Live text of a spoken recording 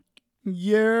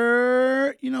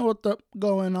Yeah, you know what the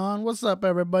going on. What's up,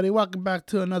 everybody? Welcome back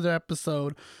to another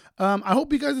episode. I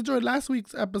hope you guys enjoyed last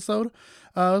week's episode.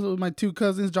 With my two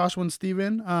cousins, Joshua and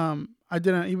Steven. I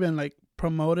didn't even like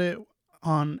promote it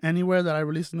on anywhere that I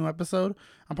released a new episode.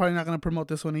 I'm probably not gonna promote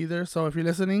this one either. So if you're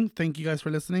listening, thank you guys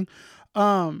for listening.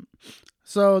 Um,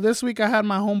 so this week I had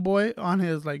my homeboy on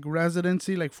his like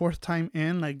residency, like fourth time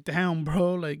in. Like, damn,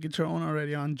 bro, like get your own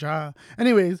already on Ja.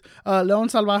 Anyways, Leon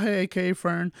Salvaje, aka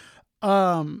Fern.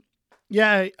 Um,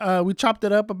 yeah, we chopped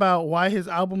it up about why his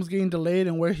album's getting delayed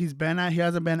and where he's been at. He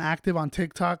hasn't been active on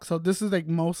TikTok, so this is like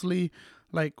mostly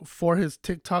like for his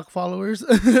TikTok followers.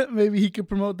 Maybe he could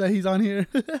promote that he's on here.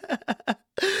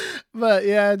 But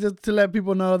yeah, just to let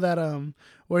people know that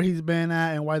where he's been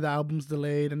at and why the album's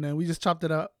delayed, and then we just chopped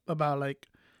it up about like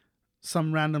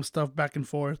some random stuff back and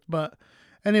forth. But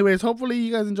anyways, hopefully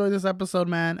you guys enjoy this episode,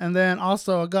 man. And then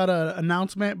also I got an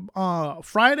announcement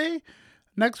Friday.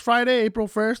 Next Friday, April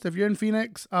 1st, if you're in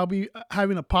Phoenix, I'll be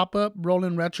having a pop-up,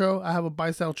 Rolling Retro. I have a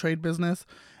buy-sell trade business.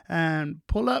 And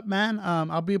pull up, man.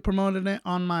 I'll be promoting it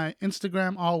on my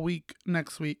Instagram all week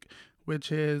next week,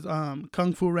 which is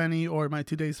Kung Fu Rennie or my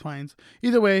 2 Days Finds.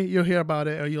 Either way, you'll hear about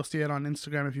it or you'll see it on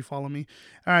Instagram if you follow me.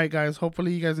 All right, guys.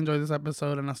 Hopefully you guys enjoy this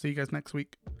episode, and I'll see you guys next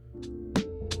week.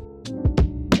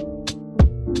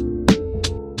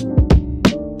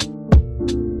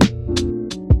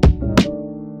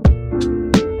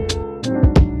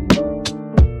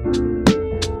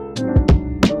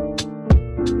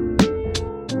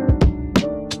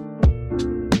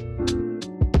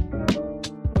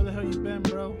 Where the hell you been,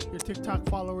 bro? Your TikTok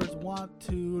followers want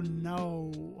to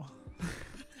know.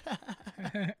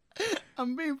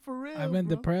 I'm being for real. I've been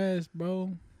bro. depressed,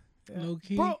 bro. Yeah. Low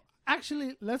key. Bro,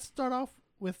 actually, let's start off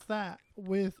with that.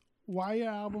 With why your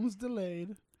album's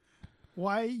delayed,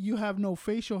 why you have no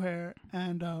facial hair,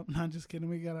 and not just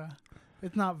kidding.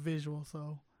 It's not visual,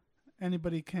 so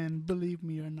anybody can believe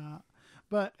me or not.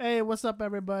 But hey, what's up,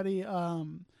 everybody?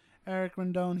 Eric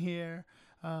Rendon here.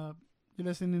 You're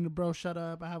listening to Bro Shut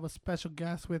Up. I have a special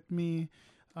guest with me,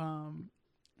 on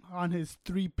his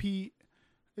three-peat.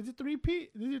 Is it three-peat?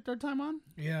 This is your third time on?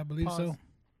 Yeah, I believe Pause. so.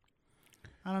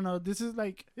 I don't know. This is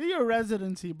like your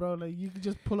residency, bro. Like you can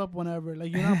just pull up whenever.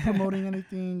 Like you're not promoting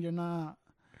anything. You're not.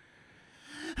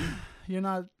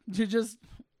 You're just.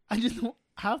 I just don't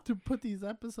have to put these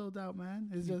episodes out, man.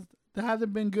 It's just there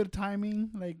hasn't been good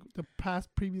timing. Like the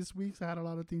previous weeks, I had a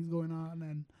lot of things going on,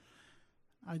 and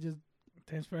I just.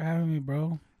 Thanks for having me,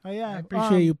 bro. Oh yeah, I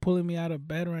appreciate you pulling me out of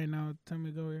bed right now. Tell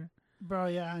me to go here. bro.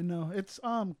 Yeah, I know. It's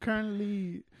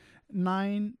currently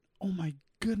 9. Oh my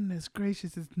goodness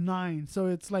gracious, it's 9. So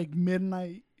it's like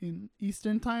midnight in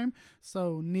Eastern time.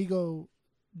 So Nigo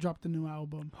dropped a new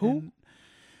album. Who?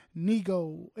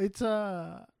 Nigo. It's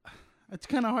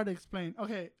kind of hard to explain.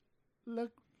 Okay,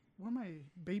 look, where are my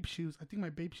babe shoes? I think my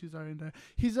babe shoes are in there.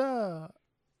 He's a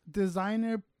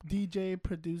designer, DJ,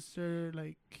 producer,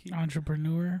 like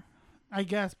Entrepreneur. I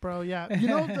guess, bro. Yeah, you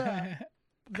know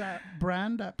that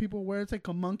brand that people wear. It's like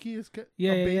a monkey. It's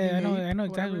Yeah, a baby yeah, ape, I know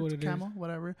exactly whatever, what it's it is. camel,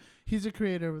 whatever. He's a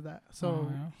creator of that. So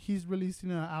Yeah. he's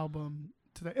releasing an album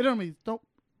today. It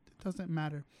doesn't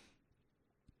matter.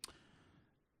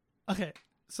 Okay,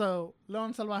 so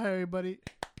Leon Salvaje, everybody.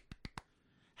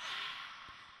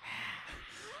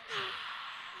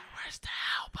 Where's the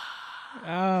album?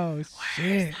 Oh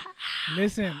shit!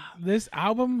 Listen, this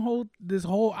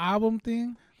whole album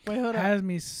thing Wait, hold on. has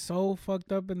me so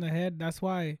fucked up in the head. That's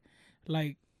why,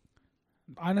 like,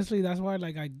 honestly, that's why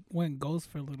like I went ghost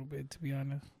for a little bit. To be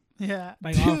honest. Yeah,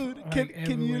 Like, dude, off, can like,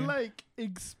 you everywhere. like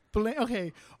explain?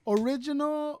 Okay,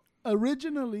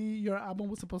 originally your album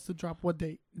was supposed to drop what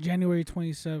date? January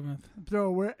 27th.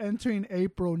 Bro, we're entering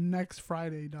April next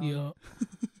Friday, dog. Yeah.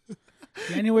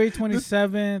 January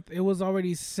 27th. It was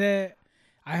already set.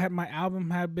 My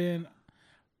album had been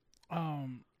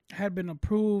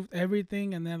approved,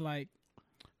 everything, and then like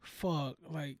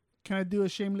Can I do a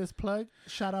shameless plug?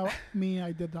 Shout out me,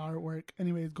 I did the artwork.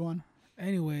 Anyways, go on.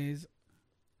 anyways,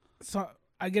 so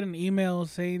I get an email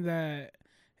saying that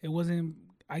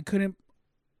I couldn't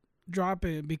drop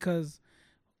it because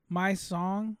my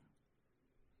song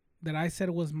that I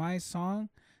said was my song,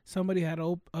 somebody had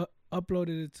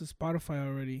uploaded it to Spotify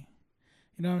already.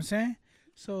 You know what I'm saying?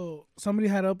 So somebody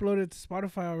had uploaded it to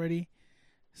Spotify already.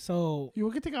 So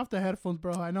You can take off the headphones,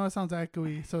 bro. I know it sounds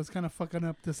echoey, so it's kind of fucking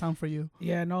up the sound for you.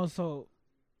 yeah, no, so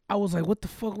I was like, what the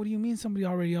fuck? What do you mean somebody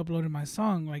already uploaded my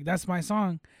song? Like, that's my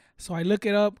song. So I look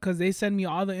it up because they send me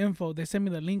all the info. They send me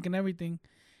the link and everything.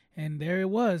 And there it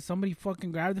was. Somebody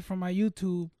fucking grabbed it from my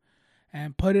YouTube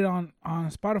and put it on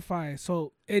Spotify.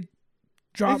 So it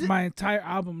dropped my entire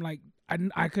album. Like,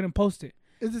 I couldn't post it.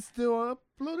 Is it still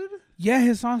uploaded? Yeah,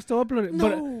 his song's still uploaded.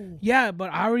 No.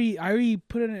 But I already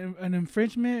put in an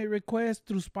infringement request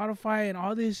through Spotify and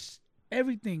all this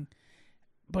everything.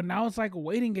 But now it's like a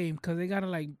waiting game because they gotta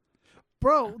like.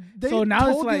 Bro, they So now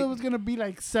it's told like- you it was gonna be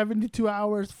like 72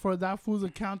 hours for that fool's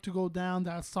account to go down,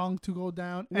 that song to go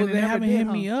down. Well, And it they never haven't did, hit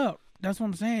huh? me up. That's what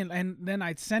I'm saying. And then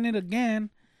I sent it again,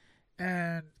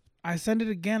 and I sent it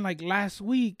again like last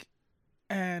week,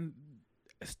 and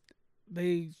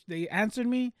they answered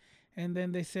me, and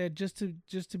then they said just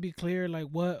to be clear, like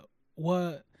what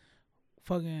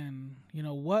fucking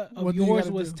what of What do you yours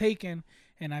gotta was do? taken,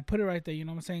 and I put it right there. You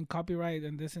know what I'm saying? Copyright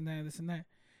and this and that, this and that,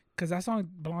 because that song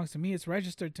belongs to me. It's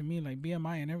registered to me, like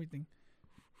BMI and everything.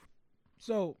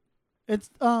 So It's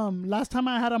last time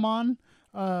I had him on,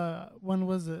 when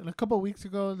was it? A couple of weeks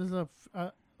ago.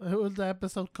 It was the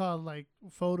episode called like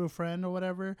Photo Friend or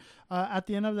whatever. At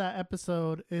the end of that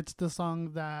episode, it's the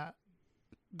song that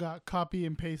got copy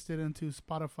and pasted into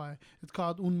Spotify. It's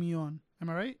called Un Millón. Am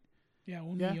I right? yeah,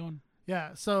 un Yeah. millón.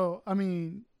 Yeah. So I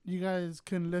mean, you guys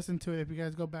can listen to it if you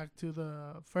guys go back to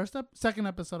the second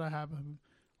episode I have,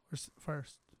 or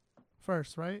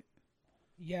first, right?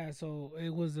 Yeah, so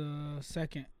it was a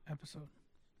second episode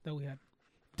that we had.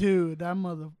 Dude, that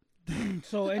mother.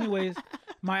 So, anyways,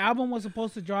 my album was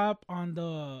supposed to drop on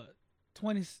the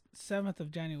 27th of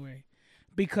January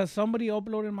because somebody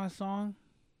uploaded my song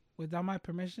without my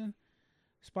permission.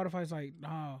 Spotify's like,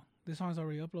 nah, this song's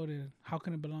already uploaded. How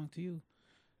can it belong to you?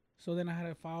 So then I had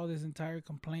to file this entire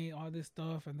complaint, all this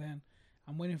stuff, and then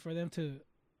I'm waiting for them to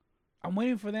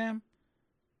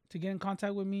get in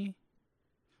contact with me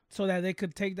so that they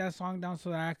could take that song down so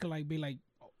that I could like be like,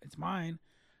 oh, it's mine,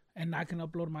 and I can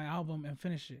upload my album and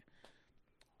finish it.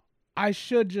 I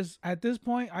should just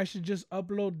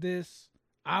upload this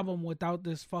album without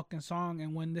this fucking song,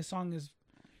 and when this song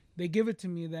they give it to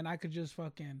me, then I could just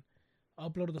fucking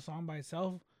upload the song by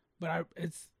itself. But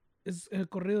it's El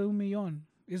Corrido de Un Millón.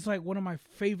 It's like one of my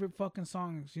favorite fucking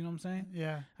songs. You know what I'm saying?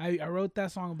 Yeah. I wrote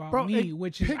that song about Bro, me, it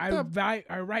which is picked up-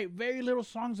 I write very little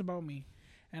songs about me,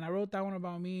 and I wrote that one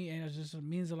about me, and it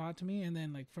means a lot to me. And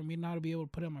then like for me now to be able to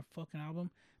put it on my fucking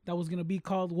album, that was gonna be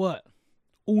called what?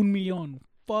 Un Millón.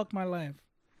 Fuck my life.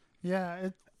 Yeah,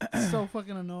 it's so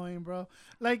fucking annoying, bro.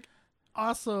 Like,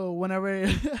 also, whenever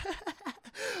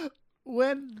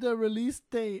when the release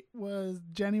date was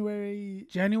January,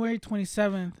 January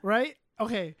 27th. right?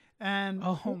 Okay, and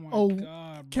Oh my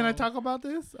god. can I bro. talk about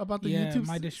this? About the Yeah, YouTube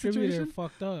my distributor situation?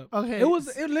 fucked up. Okay, It was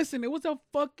a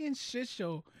fucking shit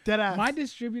show. Deadass. My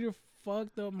distributor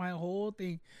fucked up my whole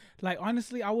thing. Like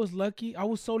honestly, I was lucky. I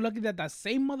was so lucky that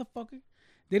same motherfucker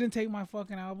didn't take my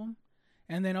fucking album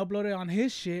and then upload it on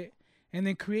his shit and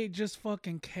then create just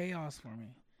fucking chaos for me.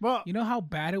 Well, You know how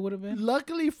bad it would have been?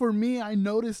 luckily for me, I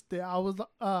noticed it. I was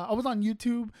on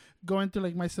YouTube going through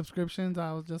like my subscriptions.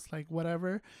 I was just like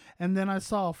whatever, and then I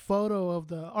saw a photo of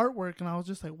the artwork, and I was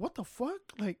just like, what the fuck?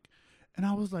 Like, and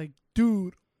I was like,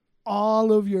 dude,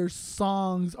 all of your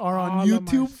songs are on All of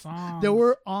my YouTube. songs. They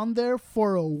were on there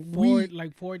for a week.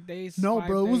 4 days. No, 5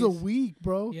 bro, it was a days. week,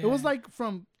 bro. It was Yeah. like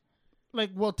from, like,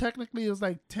 well, technically it was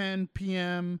like 10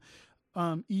 p.m.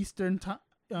 Eastern time.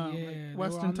 Yeah, Like they were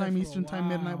Western on there time, for a Eastern time,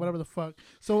 midnight, while. whatever the fuck.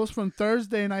 So it was from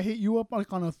Thursday, and I hit you up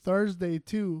like on a Thursday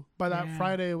too. By that Yeah.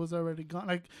 Friday, it was already gone.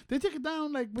 Like they take it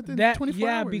down like within That 24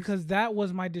 yeah, hours. because that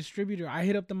was my distributor. I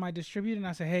hit up my distributor and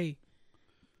I said, "Hey,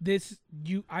 this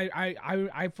you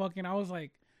I fucking I was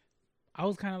like I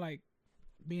was kind of like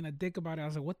being a dick about it. I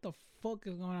was like, "What the fuck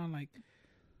is going on? Like,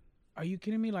 are you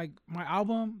kidding me? Like, my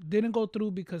album didn't go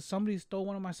through because somebody stole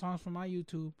one of my songs from my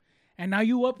YouTube, and now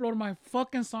you upload my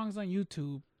fucking songs on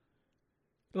YouTube.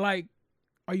 Like,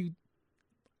 are you?"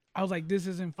 I was like, "This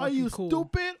isn't are fucking you cool."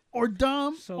 stupid or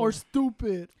dumb So- or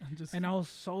stupid? I'm just And I was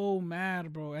so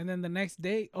mad, bro. And then the next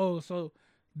day, so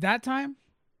that time,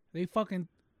 they fucking,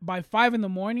 by 5 in the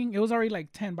morning, it was already like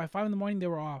 10. By 5 in the morning, they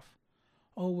were off.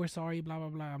 Oh, we're sorry, blah, blah,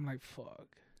 blah. I'm like, fuck.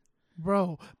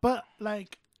 bro. But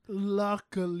like,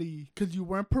 luckily, because you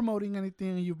weren't promoting anything,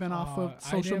 and you've been off of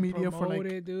social media for like.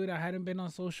 it, dude. I hadn't been on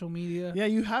social media. Yeah,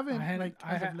 you haven't. I had like,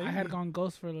 I as of had lately. gone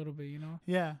ghost for a little bit, you know.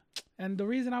 Yeah. And the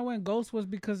reason I went ghost was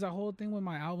because the whole thing with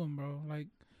my album, bro. Like,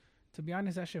 to be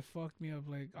honest, that shit fucked me up.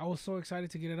 Like, I was so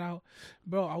excited to get it out,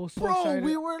 bro. I was so Bro, excited.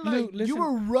 we were like, Look, you listen.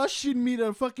 were rushing me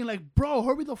to fucking like, bro,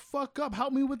 hurry the fuck up,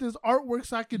 help me with this artwork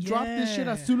so I could drop this shit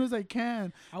as Yeah. soon as I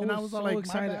can. I And was, I was so all like, my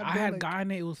excited. bad, I bro, had like-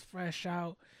 gotten it. It was fresh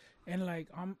out, and like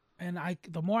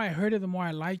the more I heard it, the more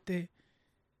I liked it,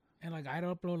 and like I'd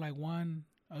upload like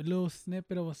a little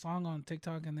snippet of a song on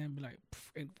TikTok, and then be like,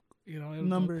 it would go.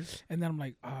 Numbers. And then I'm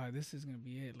like, this is gonna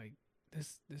be it. Like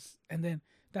this, and then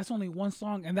that's only one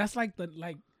song, and that's like the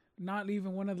not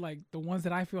even one of like the ones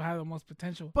that I feel have the most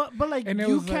potential. But like And it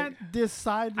you was, can't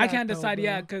decide. I that, can't though, decide, bro.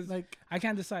 yeah, because like I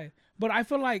can't decide. But I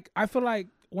feel like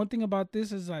one thing about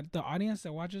this is that the audience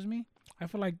that watches me, I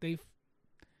feel like they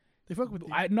fuck with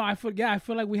you. I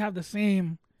feel like we have the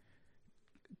same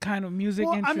kind of music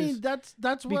interest. I mean,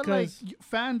 that's what like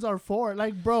fans are for.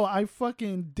 Like, bro, I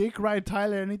fucking dick ride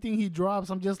Tyler. Anything he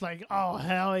drops, I'm just like, oh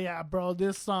hell yeah, bro.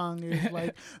 This song is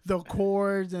like the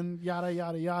chords and yada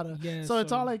yada yada. Yeah, so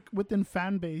it's all like within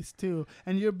fan base too,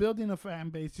 and you're building a fan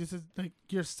base. This is like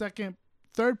your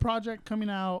third project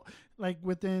coming out like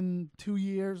within 2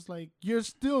 years. Like you're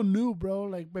still new, bro.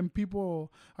 Like when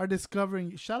people are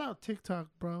discovering you. Shout out TikTok,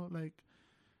 bro. Like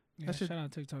yeah, shout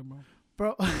out TikTok,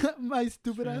 bro. My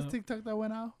stupid ass TikTok that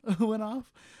went off.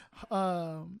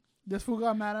 This fool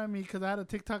got mad at me because I had a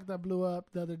TikTok that blew up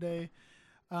the other day.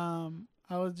 I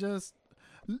was just,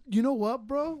 you know what,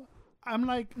 bro? I'm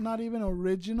like not even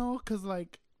original because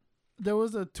like there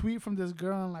was a tweet from this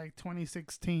girl in like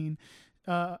 2017.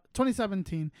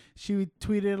 She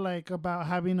tweeted like about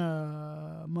having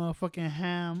a motherfucking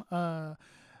ham,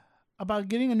 about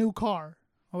getting a new car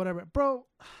or whatever, bro.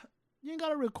 You ain't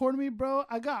gotta record me, bro.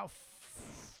 I got,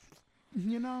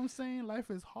 you know what I'm saying?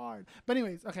 Life is hard. But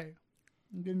anyways, okay.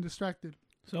 I'm getting distracted.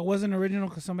 So it wasn't original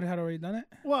because somebody had already done it?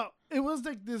 Well, it was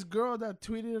like this girl that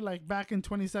tweeted like back in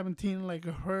 2017, like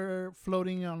her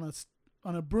floating on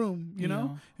a broom, you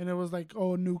know? And it was like,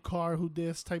 oh, new car, who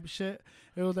this type of shit.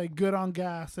 It was like good on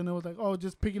gas. And it was like, oh,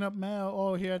 just picking up mail.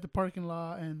 Oh, here at the parking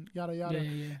lot and yada, yada.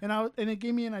 Yeah. And it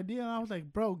gave me an idea. And I was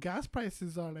like, bro, gas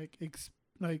prices are like,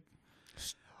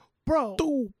 bro,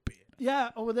 stupid.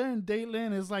 Yeah, over there in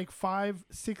Dayton is like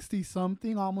 $5.60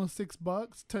 something, almost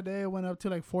 $6. Today it went up to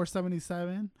like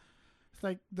 $4.77. It's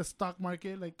like the stock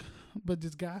market, like, but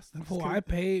just gas. Oh, I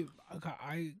pay.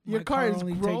 Your car is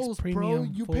gross, bro.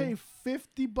 You pay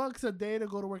 $50 a day to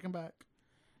go to work and back.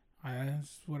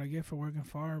 That's what I get for working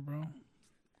far, bro.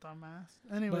 Dumbass.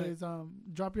 Anyways,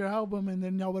 drop your album and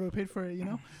then y'all would have paid for it, you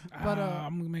know? But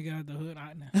I'm gonna make it out the hood.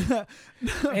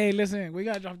 Hey, listen, we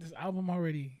gotta drop this album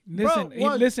already. Listen,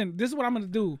 bro, listen. This is what I'm gonna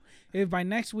do. If by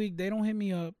next week they don't hit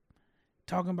me up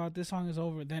talking about this song is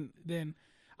over, then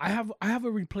I have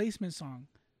a replacement song.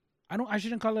 I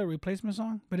shouldn't call it a replacement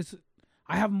song, but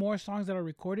I have more songs that are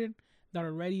recorded that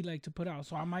are ready like to put out.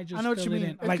 So I might just fill it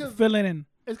in. Fill it in.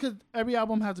 It's because every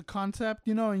album has a concept,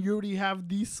 you know, and you already have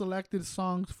these selected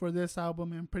songs for this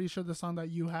album. And I'm pretty sure the song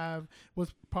that you have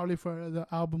was probably for the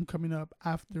album coming up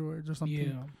afterwards or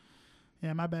something.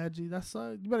 Yeah, my bad, G. That's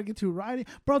you better get to writing.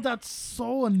 Bro, that's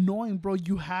so annoying, bro.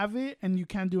 You have it and you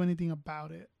can't do anything about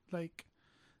it. Like,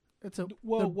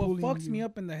 what fucks me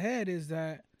up in the head is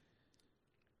that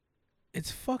it's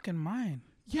fucking mine.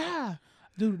 Yeah.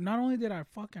 Dude, not only did I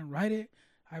fucking write it,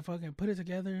 I fucking put it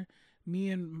together. Me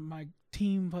and my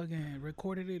team fucking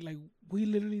recorded it. Like, we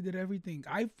literally did everything.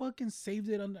 I fucking saved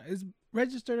it it's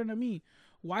registered under me.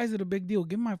 Why is it a big deal?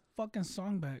 Give my fucking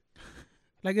song back.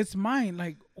 Like, it's mine.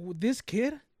 Like, this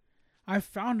kid, I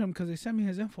found him because they sent me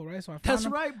his info, right? So I found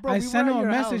him. Right, bro. I sent him a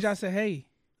message. I said, hey,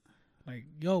 like,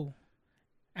 yo,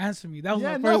 answer me. That was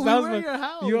my first. No, we were at your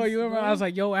house. You remember? I was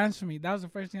like, yo, answer me. That was the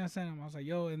first thing I sent him. I was like,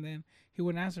 yo, and then he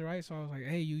wouldn't answer, right? So I was like,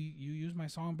 hey, you used my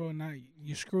song, bro. Now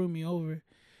you screwing me over.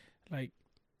 Like,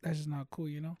 that's just not cool,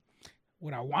 you know?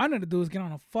 What I wanted to do is get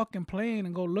on a fucking plane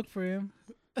and go look for him.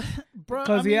 Bro,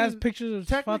 because he has pictures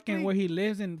of fucking where he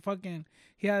lives and fucking,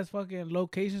 he has fucking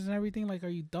locations and everything. Like, are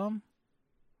you dumb?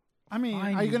 I mean,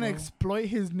 are you going to exploit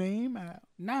his name?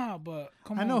 Nah, but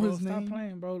come on, I know bro. His name. Stop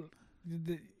playing, bro.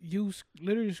 You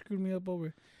literally screwed me up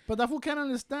over. But that fool can't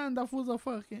understand. That fool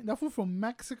from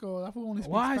Mexico. That fool only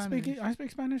speaks Spanish. I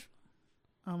speak Spanish.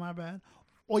 Oh, my bad.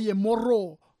 Oye,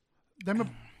 morro.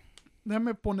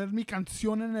 Déjame poner mi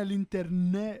canción en el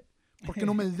internet. Porque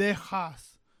no me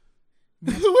dejas.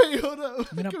 Wait, hold up.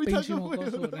 Can we talk about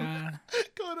hold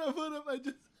up.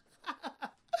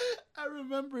 I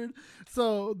remembered.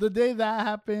 So the day that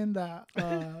happened,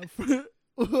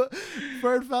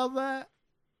 Ferd felt that.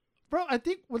 Bro, I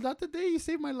think, was that the day you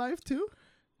saved my life too?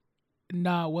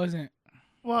 Nah, it wasn't.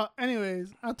 Well,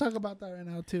 anyways, I'll talk about that right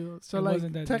now too. So like,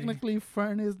 technically,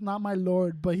 Fern is not my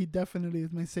lord, but he definitely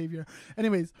is my savior.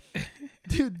 Anyways,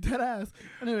 dude, deadass.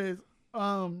 Anyways,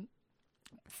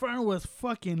 Fern was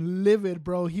fucking livid,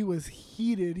 bro. He was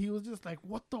heated. He was just like,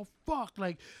 what the fuck?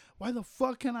 Like, why the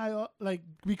fuck can I, like,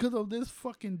 because of this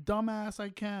fucking dumbass, I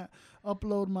can't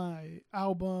upload my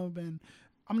album and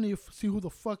I'm going to see who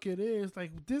the fuck it is.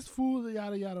 Like, this fool,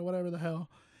 yada, yada, whatever the hell.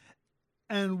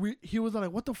 And he was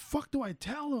like, what the fuck do I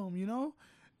tell him, you know?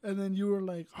 And then you were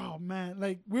like, oh man,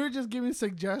 like we were just giving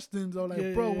suggestions or like,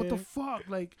 Yeah, bro, yeah, what the yeah. fuck?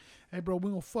 Like, hey bro, we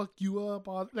gonna fuck you up.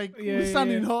 All, like Yeah, we yeah,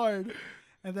 sounding yeah. hard.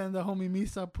 And then the homie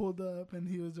Misa pulled up and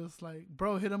he was just like,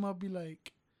 bro, hit him up, be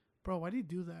like, bro, why do you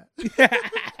do that?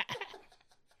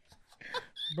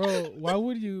 Bro, why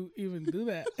would you even do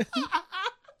that?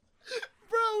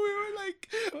 Bro, we were like,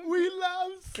 we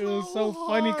laughed so It was so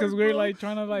funny because we were bro. like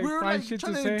trying to like We were find like shit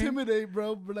trying to to say. intimidate,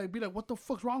 bro. But like, be like, what the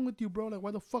fuck's wrong with you, bro? Like,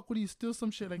 why the fuck would you steal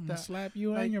some shit like that? Slap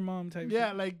you Like, and your mom type Yeah,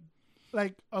 shit.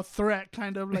 like a threat,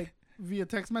 kind of like via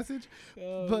text message.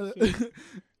 Oh, But shit.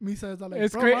 Misa is like,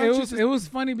 It's bro, crazy. why don't you just It was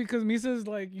funny because Misa's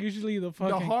like usually the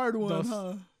fucking the hard one, the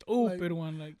huh? stupid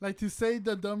one. Like to say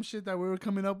the dumb shit that we were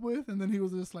coming up with, and then he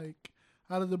was just like,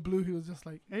 out of the blue, he was just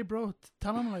like, hey, bro,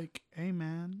 tell him like, hey,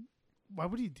 man, why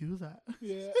would he do that?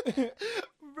 Yeah.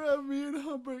 Bro, me and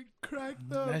Humbert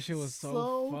cracked up. That shit was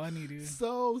so funny, dude.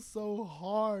 So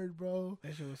hard, bro.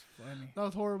 That shit was funny. That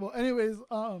was horrible.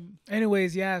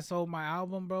 Anyways, yeah, so my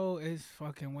album, bro, is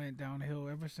fucking went downhill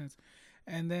ever since.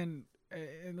 And then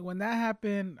when that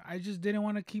happened, I just didn't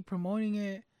want to keep promoting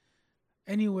it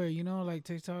anywhere, you know, like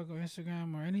TikTok or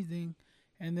Instagram or anything,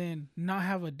 and then not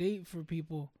have a date for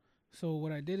people. So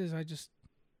what I did is I just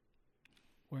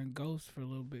went ghost for a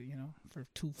little bit, you know, for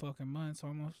 2 fucking months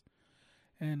almost.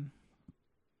 And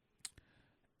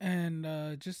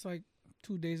just like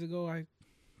 2 days ago, I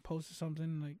posted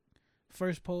something, like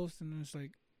first post, and it's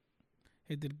like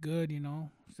it did good, you know.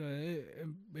 So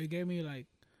it gave me like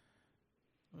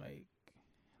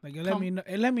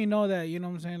it let me know that, you know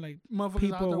what I'm saying, like motherfuckers out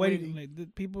people there waiting, like the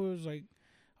people was like,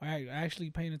 all right, actually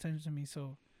paying attention to me.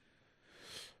 So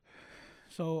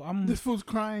I'm This fool's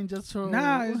crying just so.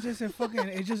 nah. It's just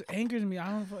it just angers me.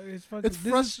 I don't. It's fucking.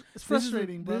 It's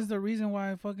frustrating, bro. This is the reason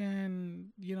why I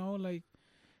fucking, you know, like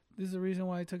this is the reason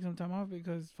why I took some time off,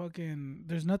 because fucking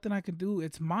there's nothing I can do.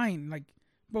 It's mine. Like,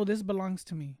 bro, this belongs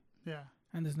to me, Yeah.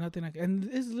 and there's nothing I can. And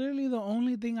it's literally the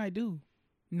only thing I do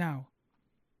now.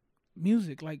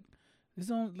 Music, like this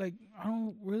don't like I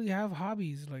don't really have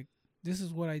hobbies. Like this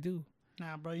is what I do.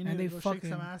 Nah, bro, you And need to they go shake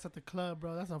some fucking- ass at the club,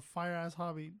 bro. That's a fire ass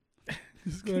hobby.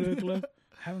 Just go to the club.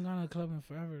 Haven't gone to a club in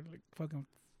forever. Like fucking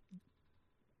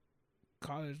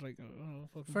college. Like I don't know,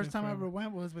 fucking First been time I forever. ever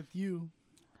went was with you.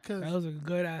 Cause That was a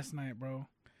good ass night, bro.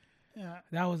 yeah.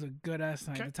 That was a good ass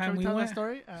night. The Can time we we tell went, that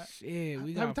story? shit, we have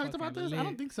we got talked about fucking this? I lit.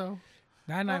 don't think so.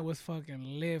 That night was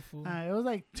fucking lit, fool. It was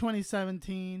like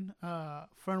 2017.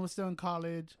 Fern was still in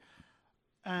college,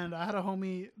 and I had a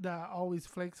homie that always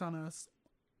flakes on us.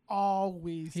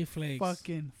 Always He flakes.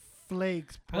 fucking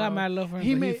flakes, I bro. got mad love for him,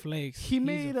 He but made- he flakes. He He's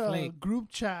made a a flake. group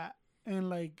chat and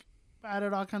like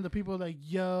added all kinds of people like,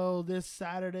 yo, this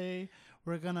Saturday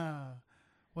we're gonna,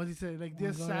 what did he say? Like We'll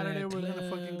this go to Saturday that we're gonna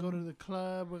fucking go club. to the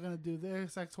club. We're gonna do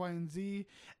this, X, Y, and Z.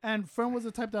 And Fern was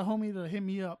the type that homie to hit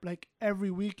me up like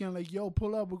every weekend, like, yo,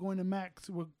 pull up, we're going to Max.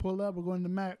 We'll pull up, we're going to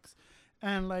Max.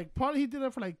 And like probably he did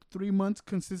it for like 3 months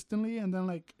consistently, and then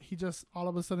like he just all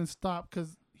of a sudden stopped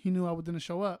because he knew I didn't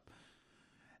show up.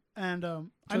 And So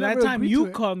I that never time agreed you to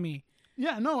it. called me.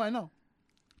 Yeah, no, I know.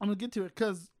 I'm gonna get to it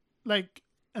because, like,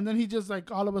 and then he just like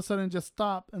all of a sudden just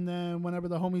stopped. And then whenever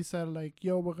the homie said like,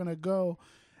 "Yo, we're gonna go,"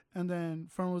 and then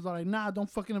Fern was like, "Nah, don't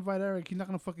fucking invite Eric. He's not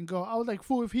gonna fucking go." I was like,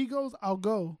 "Fool, if he goes, I'll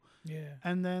go." Yeah.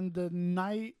 And then the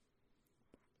night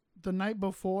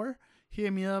before, he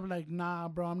hit me up like, "Nah,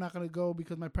 bro, I'm not gonna go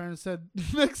because my parents said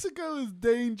Mexico is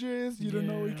dangerous. You don't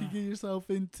know what you can Yeah. get yourself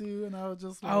into." And I was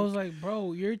just like, I was like,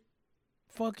 bro, you're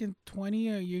fucking 20,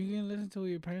 or you're gonna listen to what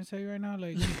your parents tell you right now?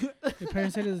 Like, your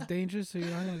parents said it's dangerous, so you're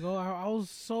not gonna go. I was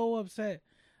so upset.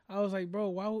 I was like, bro,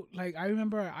 why? Like, I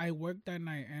remember I worked that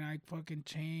night and I fucking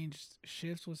changed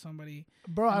shifts with somebody,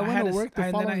 "Bro, and I I went had to to work the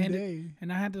and then I following ended- day.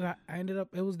 and I ended up.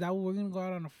 It was that we're gonna go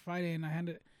out on a Friday, and I had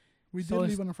to. We so did it's-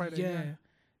 leave on a Friday. Yeah.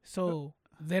 So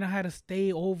then I had to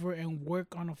stay over and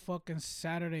work on a fucking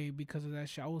Saturday because of that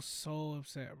shit. I was so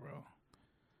upset, bro.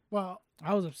 Well,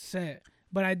 I was upset,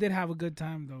 but I did have a good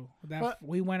time though. But-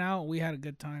 We went out, we had a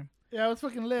good time. yeah, it was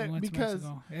fucking We lit went to because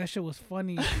Mexico. That shit was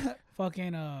funny.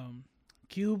 Fucking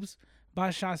Cubes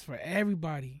bought shots for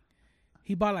everybody.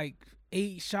 He bought like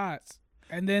 8 shots,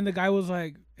 and then the guy was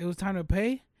like, "It was time to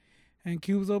pay," and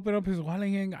Cubes opened up his wallet.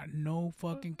 He ain't got no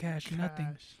fucking cash, nothing.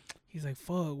 Cash. He's like,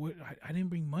 "Fuck, I didn't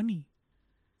bring money,"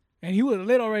 and he was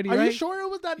lit already. Are right? you sure it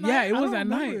was that night? Yeah, it I was don't that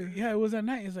night. remember. Yeah, it was that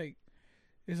night.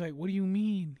 It's like, what do you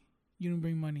mean you didn't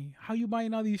bring money? How you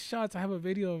buying all these shots? I have a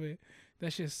video of it.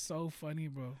 That shit's so funny,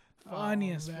 bro.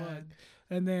 Funny Oh, as fuck. man.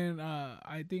 And then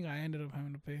I think I ended up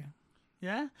having to pay.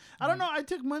 Yeah, I don't know. I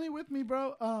took money with me,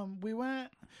 bro. We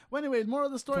went. Well, anyways, more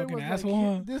of the story Fucking was asshole,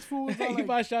 like huh? this fool was all He like,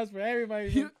 bought shots for everybody.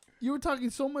 he, bro. you were talking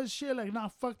so much shit, like, nah,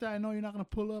 fuck that. I know you're not gonna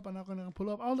pull up. I'm not gonna pull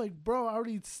up. I was like, bro, I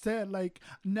already said, like,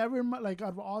 never, like, out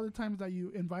of all the times that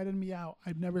you invited me out,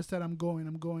 I've never said I'm going,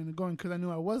 because I knew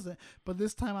I wasn't. But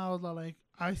this time I was like,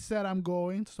 I said I'm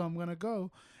going, so I'm gonna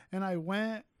go, and I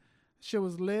went. Shit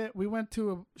was lit. We went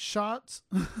to Shots,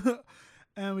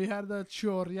 and we had the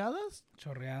chorreadas.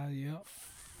 Chorreada, yeah.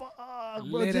 Fuck, bro,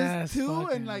 Lit just two,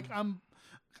 fucking. and like I'm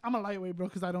a lightweight, bro,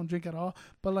 because I don't drink at all.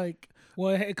 But like,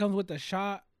 well, it comes with a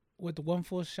shot, with the one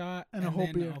full shot, and a whole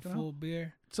then beer, a full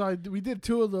beer. So we did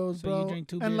two of those, So bro. you drink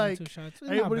 2 beers and like, 2 shots. It's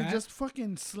everybody not bad. just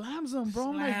fucking slams them, bro.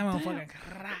 I'm Slam 'em, like, damn.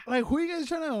 fucking. Like, who you guys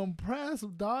trying to impress,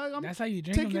 dog? I'm That's how you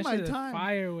drink them. taking That my shit is time.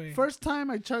 fire way. First time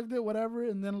I chugged it, whatever,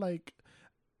 and then like,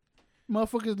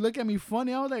 motherfuckers look at me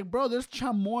funny. I was like, bro, there's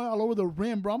chamoy all over the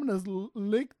rim, bro. I'm gonna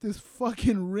lick this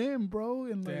fucking rim, bro.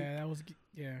 And like, Yeah, that was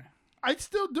I'd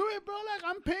still do it, bro. Like,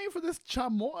 I'm paying for this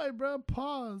chamoy, bro.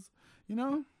 Pause. You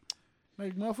know?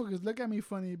 Like, motherfuckers look at me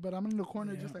funny, but I'm in the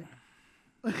corner just like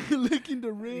licking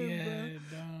the rim,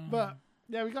 bro. But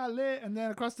yeah, we got lit, and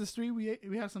then across the street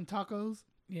we had some tacos.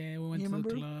 Yeah, we went You to remember?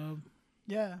 the club.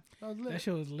 Yeah, that was lit. That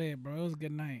shit was lit, bro. It was a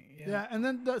good night. Yeah, and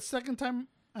then the second time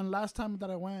and last time that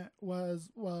I went was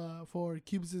for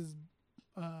Cubes'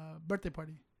 birthday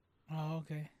party. Oh,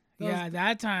 okay. That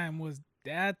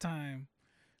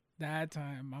That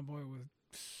time, my boy was.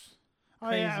 Oh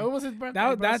yeah, Crazy. it was his birthday.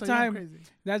 That bro, so you went time- crazy.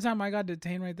 That time I got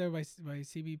detained right there by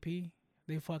CBP.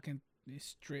 They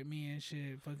stripped me and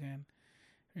shit. Fucking.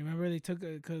 Remember they took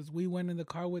it because we went in the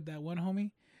car with that one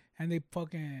homie, and they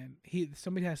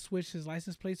somebody had switched his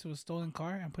license plate to a stolen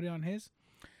car and put it on his.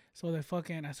 So they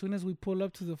fucking, as soon as we pull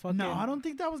up to the fucking. No, I don't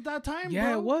think that was that time.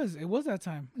 Yeah, bro. it was. It was that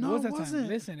time. No, it was it that wasn't. time.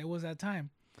 Listen, it was that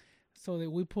time. So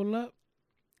we pull up,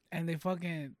 and they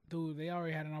fucking, dude, they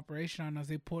already had an operation on us.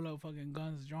 They pull up fucking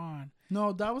guns drawn.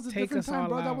 No, that was a Take different us time, all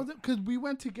bro. That out. wasn't because we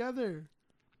went together.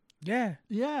 Yeah.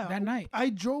 Yeah, That night. I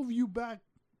drove you back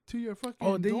to your fucking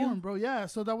Oh, did you? dorm, bro. Yeah,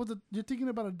 so that was you're thinking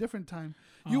about a different time.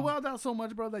 You Oh. wowed out so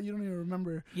much, bro, that you don't even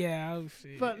remember. Yeah.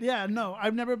 But yeah, no,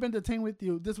 I've never been detained with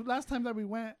you. This last time that we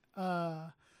went,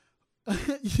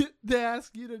 they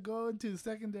asked you to go into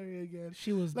secondary again.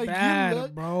 She was Like, you bad,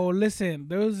 look- bro. Listen,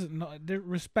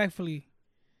 respectfully.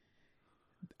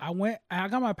 I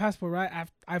got my passport, right?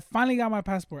 I finally got my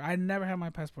passport. I never had my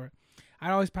passport.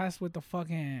 I always pass with the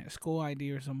fucking school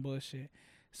ID or some bullshit.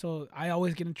 So I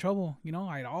always get in trouble, you know?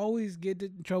 I'd always get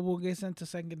in trouble, get sent to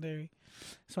secondary.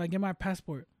 So I get my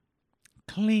passport.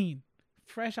 Clean.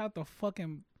 Fresh out the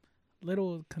fucking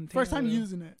little container. First time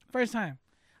using it. First time.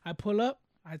 I pull up,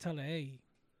 I tell her, hey.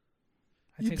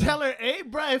 You tell her, hey,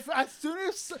 bro, if I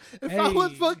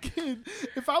was fucking,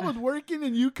 if I was working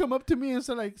and you come up to me and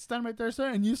say, like, stand right there, sir,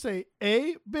 and you say,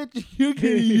 hey, bitch, you're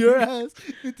getting your ass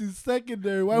into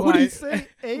secondary. Why would he say,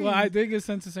 hey? Well, I did get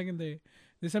sent to secondary.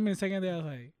 They sent me to secondary. I was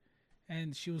like,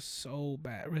 and she was so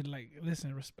bad. Like,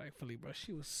 listen, respectfully, bro,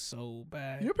 she was so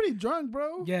bad. You're pretty drunk,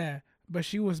 bro. Yeah, but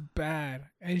she was bad,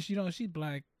 and she's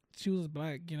black. She was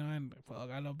black, you know, and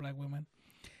fuck, I love black women.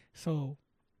 So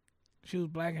she was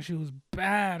black and she was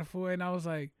bad for it, and I was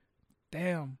like,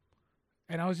 damn.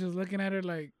 And I was just looking at her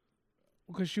like,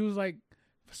 because she was like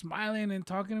smiling and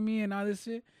talking to me and all this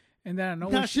shit. And then I know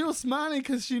Nah, she was smiling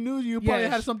because she knew you probably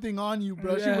had something on you,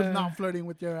 bro. She was Yeah. not flirting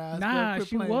with your ass. nah,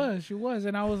 bro. she was,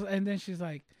 and then she's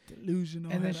like,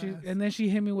 Delusional. and then she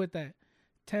hit me with that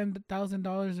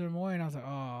 $10,000 or more, and I was like,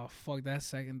 oh fuck, that's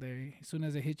secondary. As soon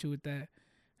as I hit you with that,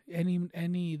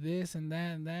 any this and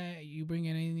that, you bring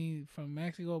in any from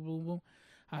Mexico, boom boom.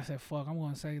 I said, fuck, I'm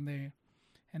going secondary.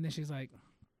 And then she's like,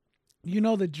 you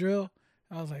know the drill.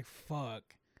 I was like, fuck.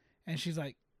 And she's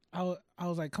like, I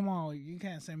was like, come on, you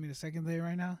can't send me to secondary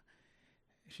right now.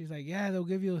 She's like, yeah, they'll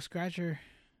give you a scratcher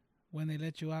when they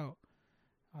let you out.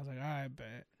 I was like, all right,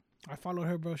 bet. I followed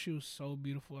her, bro. She was so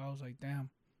beautiful. I was like, damn,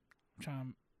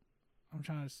 I'm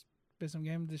trying to spit some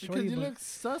game to shorty. Because you look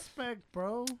suspect,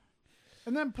 bro.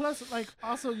 And then plus, like,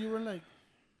 also you were like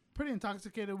pretty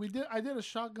intoxicated. I did a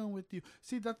shotgun with you.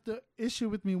 See, that's the issue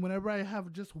with me. Whenever I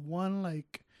have just one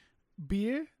like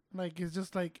beer, like it's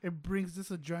just like it brings this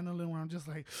adrenaline where I'm just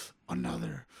like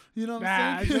another. You know what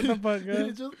I'm saying? Shut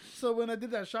the fuck up. So when I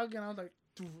did that shotgun, I was like,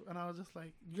 and I was just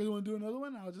like, you guys want to do another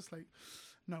one? I was just like,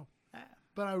 no.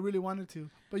 But I really wanted to.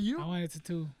 But I wanted to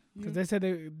too. Because they said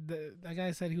that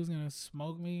guy said he was going to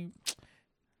smoke me.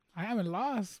 I haven't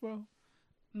lost, bro.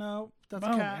 No, that's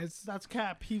Boom, cap. That's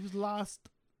cap. He's lost.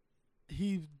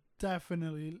 He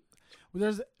definitely.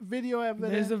 There's video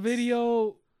evidence. There's a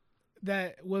video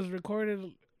that was recorded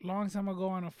a long time ago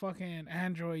on a fucking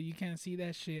Android. You can't see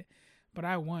that shit. But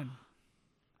I won.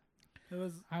 It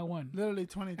was I won. literally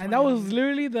 2020. And that was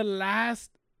literally the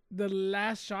last the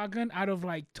last shotgun out of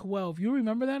like 12. You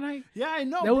remember that night? Yeah, I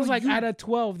know. That was like out of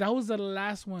 12. That was the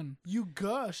last one. You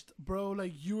gushed, bro.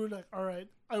 Like you were like, all right,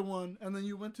 I won. And then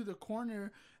you went to the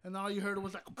corner and all you heard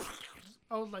was like,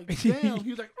 I was like, damn. He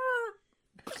was like,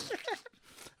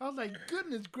 I was like,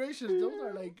 goodness gracious. Those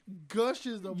are like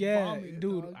gushes of vomit.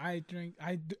 Dude,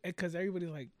 dog. Because everybody's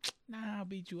like, nah, I'll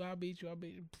beat you. I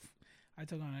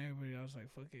took on everybody. I was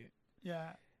like, fuck it.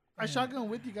 Yeah. I shotgun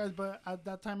with you guys, but at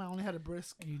that time I only had a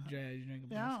brisk. You drank a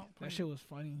brisk. Yeah, that shit was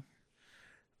funny.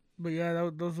 But yeah,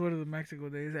 those were the Mexico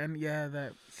days. And yeah,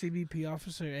 that CBP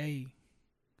officer, hey.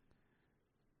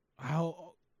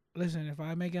 Listen, if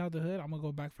I make it out the hood, I'm going to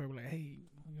go back for like, hey,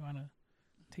 you want to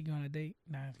take you on a date?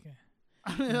 Nah, I'm kidding.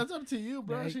 I mean, that's up to you,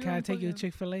 bro. Can I take you to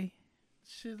Chick-fil-A?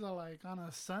 She's like, on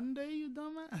a Sunday, you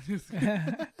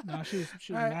dumbass? No, she was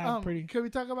right, mad pretty. Can we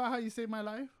talk about how you saved my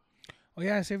life? Oh,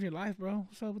 yeah, I saved your life, bro.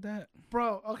 What's up with that?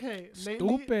 Bro, okay.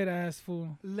 Stupid ass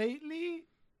fool. Lately,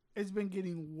 it's been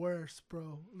getting worse,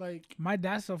 bro. Like, my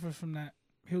dad suffers from that.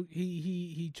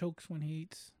 He chokes when he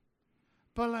eats.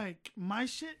 But, like, my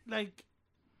shit, like,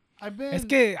 I've been... Es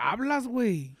que hablas,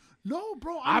 güey. No,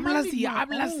 bro. Hablas y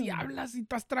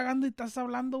estás tragando y estás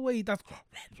hablando, güey. Y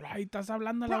estás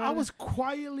hablando. Bro, I was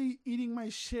quietly eating my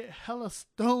shit hella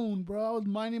stoned, bro. I was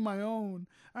minding my own.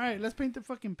 All right, let's paint the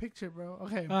fucking picture, bro.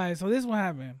 Okay. All right, so this what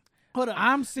happened. Hold on.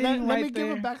 I'm sitting Let right me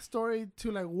there. give a backstory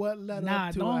to, like, what led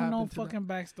up to what Nah, happened no to fucking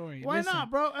that. backstory. Why Listen,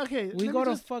 not, bro? Okay. we go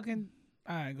to fucking...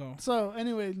 All right, go. So,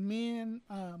 anyway, me and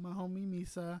my homie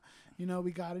Misa, you know,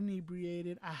 we got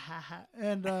inebriated.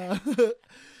 And,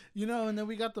 you know, and then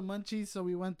we got the munchies. So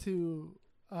we went to,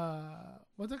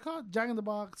 what's it called? Jack in the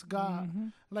Box. Got,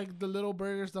 like, the little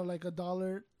burgers that are like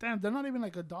 $1. Damn, they're not even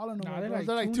like $1 no more, bro.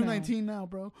 They're like $2.19 now,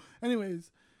 bro.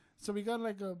 Anyways, so we got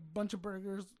like a bunch of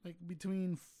burgers, like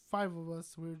between 5 of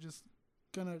us. We were just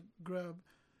gonna grab.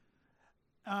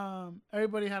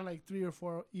 Everybody had like 3 or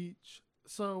 4 each.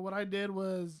 So what I did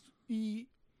was eat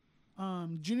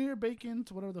junior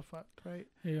bacons, whatever the fuck, right?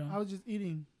 Yeah. I was just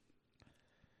eating,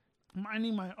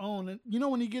 minding my own. And you know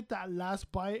when you get that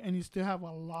last bite and you still have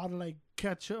a lot of like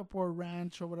ketchup or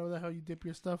ranch or whatever the hell you dip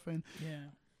your stuff in.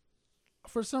 Yeah.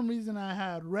 For some reason I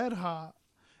had Red Hot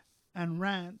and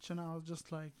ranch, and I was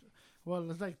just like, well,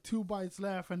 there's like 2 bites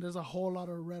left and there's a whole lot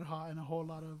of Red Hot and a whole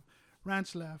lot of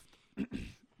ranch left.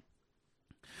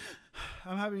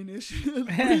 I'm having issues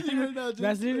breathing right now.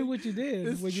 That's literally what you did.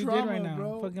 It's what you trauma, did right now.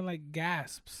 bro. Fucking like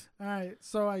gasps. All right,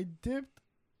 so I dipped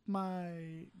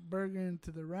my burger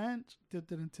into the ranch,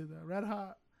 dipped it into the Red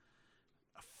Hot.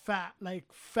 Fat, like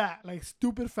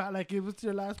stupid fat, like it was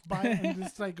your last bite and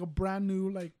it's like a brand new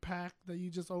like pack that you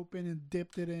just opened and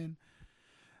dipped it in.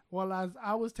 Well, as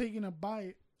I was taking a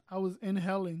bite, I was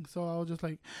inhaling, so I was just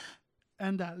like,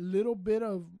 and that little bit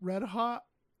of Red Hot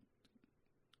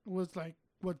was like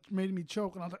what made me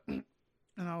choke, and I was like,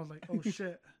 and I was like, oh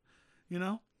shit, you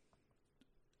know.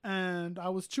 And I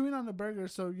was chewing on the burger,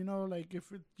 so you know, like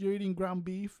if you're eating ground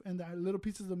beef and that little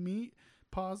pieces of meat,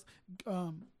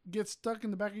 get stuck in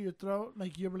the back of your throat,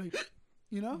 like you ever like,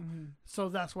 you know. So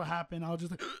that's what happened. I was just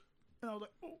like, and I was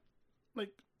like, oh, like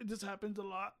it just happens a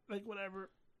lot, like whatever.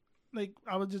 Like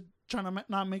I was just trying to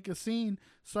not make a scene,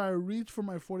 so I reached for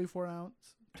my 44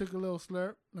 ounce, took a little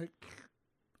slurp, like.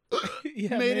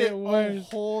 Yeah, made it worse. A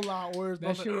whole lot worse.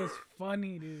 That shit was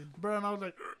funny, dude. Bro, and I was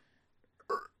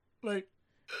like,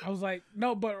 I was like,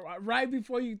 no, but right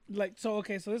before you, like, so,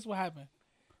 okay, so this is what happened.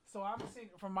 So I'm sitting,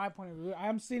 from my point of view,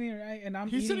 I'm sitting, right, and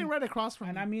he's sitting right across from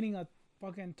me. And I'm eating a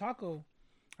fucking taco.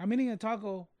 I'm eating a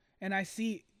taco, and I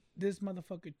see this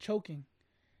motherfucker choking.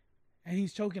 And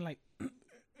he's choking, like,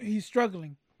 he's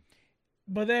struggling.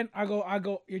 But then I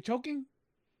go, you're choking?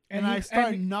 And I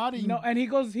start nodding. No, and he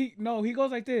goes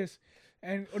like this.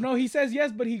 And no, he says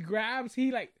yes, but he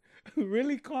like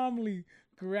really calmly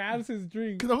grabs his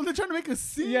drink. Because I wasn't trying to make a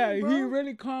scene. Yeah, bro. he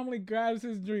really calmly grabs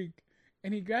his drink.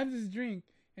 And he grabs his drink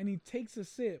and he takes a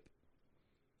sip.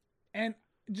 And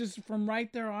just from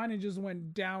right there on, it just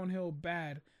went downhill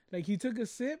bad. Like he took a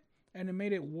sip and it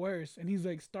made it worse. And he's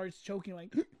like starts choking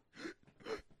like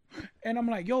and I'm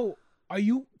like, yo, are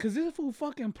you, because this fool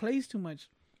fucking plays too much.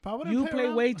 You play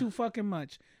way too fucking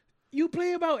much. You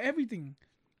play about everything.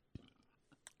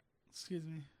 Excuse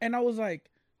me. And I was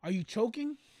like, are you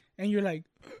choking? And you're like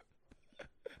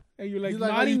like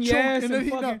nodding yes and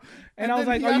fucking. And I was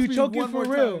like, are you choking for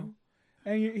real? Time.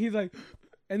 And he's like,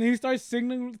 and then he starts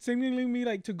signaling me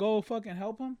like to go fucking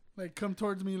help him. Like come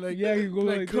towards me, like yeah, you go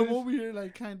like come this. over here,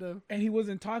 like kind of. And he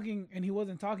wasn't talking,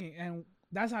 and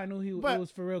that's how I knew it was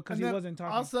for real because he wasn't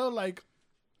talking. Also, like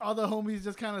all the homies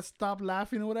just kind of stopped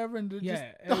laughing or whatever, and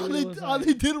Yeah, all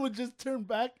they did was just turn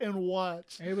back and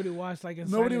watch. Everybody watched like in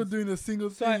Nobody silence. was doing a single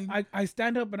So thing. I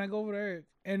stand up and I go over there,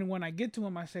 and when I get to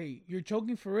him, I say, "You're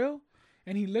choking for real?"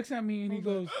 And he looks at me and he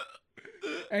goes,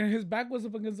 and his back was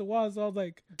up against the wall. So I was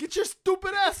like, "Get your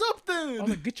stupid ass up then!" I was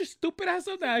like, "Get your stupid ass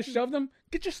up there!" I shoved him.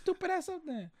 Get your stupid ass up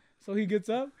there. So he gets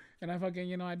up, and I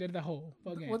fucking, I did the whole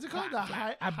fucking. What's it called?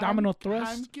 The abdominal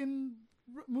thrust. Heimkin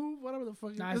move, whatever the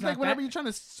fuck. Nah, it's it's like not whenever that. you're trying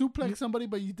to suplex somebody,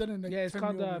 but you didn't. Like, Yeah, it's turn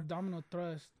called you the over. abdominal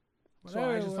thrust. So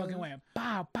Whatever I it just fucking was. went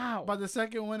pow pow. But the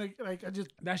second one, like I just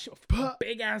That shit, Puh.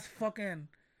 big ass fucking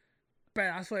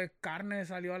pedazo de carne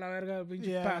salió a la verga, pinche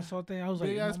Yeah. pedazote. I was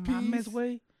Big like, ass no piece. mames,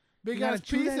 güey. big You gotta ass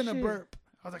chew piece that and a shit. burp.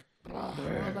 I was like,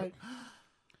 I was like,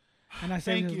 And I saved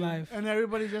thank his you. life. And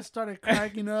everybody just started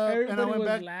cracking up, Everybody and I went was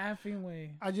back. laughing,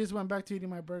 way. I just went back to eating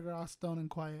my burger all stoned and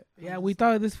quiet. I Yeah, was we just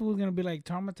thought this fool was gonna be like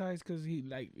traumatized because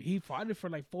he fought it for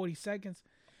like 40 seconds.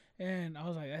 And I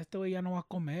was like, este güey ya no va a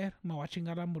comer. Me va a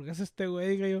chingar la hamburguesa este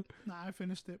güey. Dije yo, like, nah, I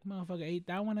finished it. motherfucker ate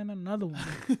that one and another one.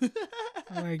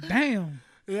 I'm like, damn.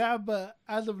 Yeah, but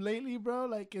as of lately, bro,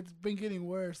 like it's been getting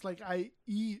worse. Like I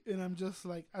eat and I'm just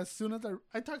like, as soon as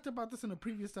I talked about this in a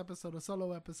previous episode, a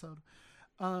solo episode,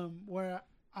 where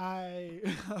I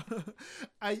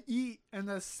I eat and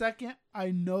the second I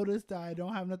notice that I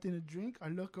don't have nothing to drink, I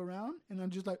look around and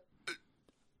I'm just like,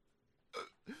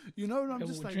 and I'm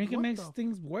just like, Drinking what makes the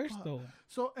things worse fuck? though.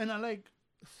 So, and I like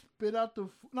spit out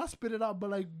not spit it out, but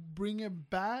like bring it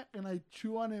back and I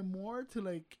chew on it more to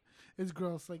like, it's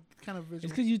gross, like kind of visual.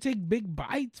 It's because you take big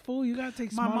bites, fool. You gotta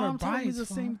take My smaller mom told bites. me the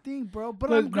fool. same thing, bro. But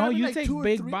But I'm no, grabbing you like take 2 or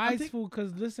big 3. bites, fool.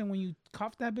 Because listen, when you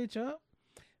cough that bitch up,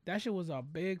 that shit was a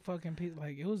big fucking piece.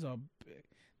 Like it was a big,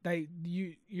 like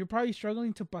you're probably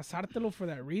struggling to pasártelo for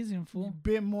that reason, fool.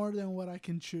 Bit more than what I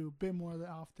can chew. Bit more than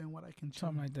often what I can chew.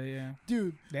 Something like that, yeah.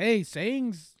 Dude, Hey,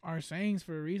 sayings are sayings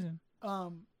for a reason.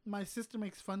 my sister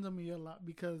makes fun of me a lot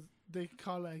because they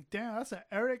call like, damn, that's an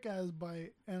Eric ass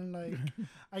bite. And like,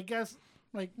 I guess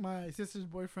like my sister's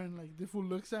boyfriend, like the fool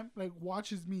looks at like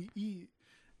watches me eat.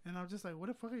 And I'm just like, what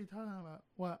the fuck are you talking about?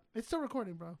 What? It's still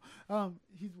recording, bro.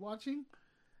 He's watching.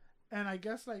 And I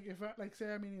guess like if I like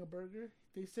say I'm eating a burger,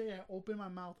 they say I open my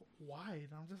mouth wide.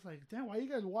 I'm just like, damn, why are you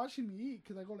guys watching me eat?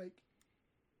 Because I go like,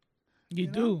 You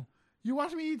know? do. You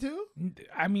watch me eat too?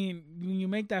 I mean, when you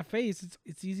make that face,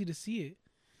 it's easy to see it.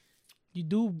 You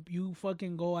do. You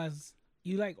fucking go as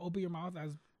you like open your mouth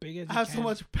as big as you I have can. so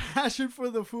much passion for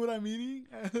the food I'm eating.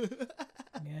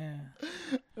 Yeah.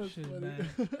 That's Shit is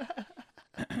funny. bad.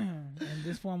 And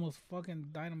this one was fucking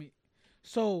dynamite.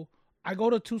 So I go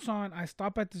to Tucson. I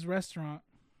stop at this restaurant.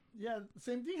 Yeah,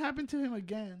 same thing happened to him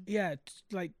again. Yeah,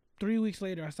 like 3 weeks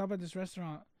later, I stop at this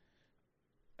restaurant.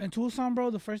 In Tucson, bro,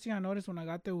 the first thing I noticed when I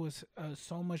got there was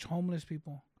so much homeless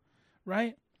people,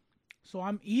 right? So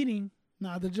I'm eating.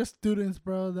 Nah, they're just students,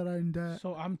 bro, that are in debt.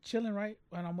 So I'm chilling, right?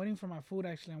 And I'm waiting for my food,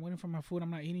 actually. I'm waiting for my food.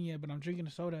 I'm not eating yet, but I'm drinking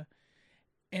a soda.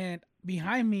 And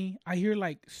behind me, I hear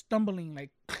like stumbling, like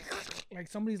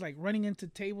somebody's like running into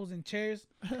tables and chairs.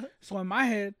 So in my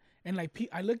head, and like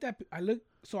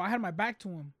so I had my back to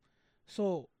him.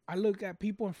 So I look at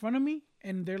people in front of me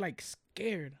and they're like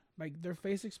scared. Like their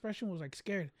face expression was like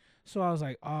scared. So I was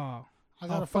like, oh. I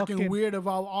got a fucking weird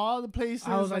about all the places.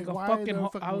 I was like why a are fucking.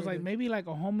 they I was like weirded? maybe like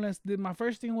a homeless. My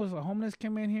first thing was a homeless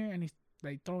came in here and he's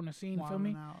like throwing a scene. Feel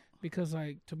me? Wilding out. Because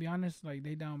like to be honest, like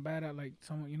they down bad at like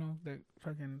someone that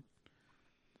fucking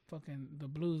the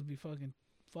blues be fucking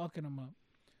them up.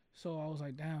 So I was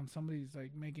like, damn, somebody's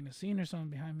like making a scene or something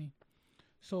behind me.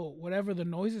 So whatever, the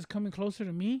noise is coming closer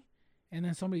to me, and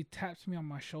then somebody taps me on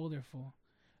my shoulder for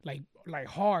like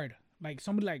hard. Like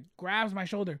somebody like grabs my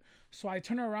shoulder. So I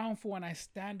turn around for and I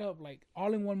stand up like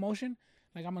all in one motion.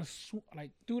 Like I'm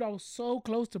like, dude, I was so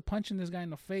close to punching this guy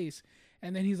in the face.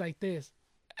 And then he's like this.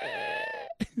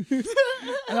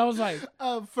 And I was like,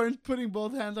 Fern's putting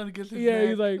both hands on against his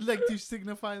Yeah, neck, he's like to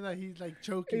signify that he's like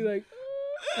choking. he's like,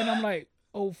 and I'm like,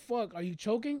 oh fuck, are you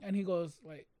choking? And he goes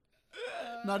like,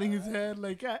 nodding his head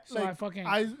like So I fucking-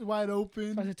 eyes wide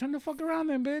open. so I said, turn the fuck around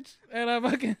then, bitch. And I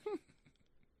fucking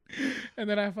and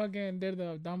then I fucking did the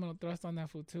abdominal thrust on that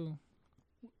fool too.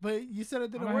 But you said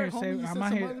it didn't I'm out work, here homie. saying- You I'm said out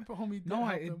some here- other homie did No,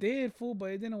 help it him. did, fool,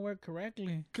 but it didn't work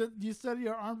correctly. 'Cause you said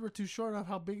your arms were too short of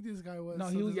how big this guy was. No,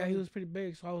 so he there's he other- was pretty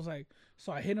big. So I was like,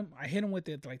 so I hit him with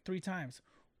it like 3 times.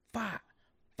 Fa,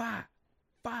 fa,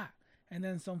 fa. And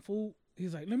then some fool,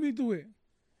 he's like, let me do it.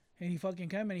 And he fucking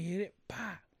came and he hit it,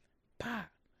 pa, pa.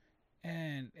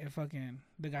 And it fucking,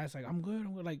 the guy's like, I'm good.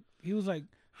 Like, he was like,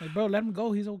 bro, let him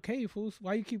go. He's okay, fool.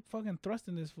 Why you keep fucking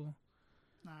thrusting this fool?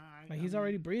 Nah, Like, he's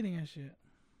already breathing and shit.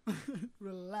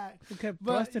 Relax. Who kept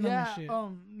But thrusting him yeah, and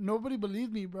shit. nobody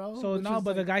believed me, bro. So which no, was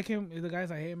but the like, guy came. The guy's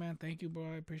like, "Hey man, thank you,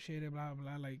 bro. I appreciate it." Blah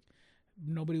blah. Like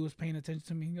nobody was paying attention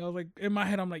to me. I was like, in my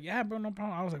head, I'm like, "Yeah, bro, no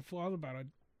problem." I was like, "Fool, I was about to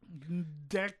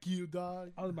deck you,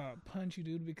 dog. I was about to punch you,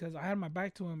 dude, because I had my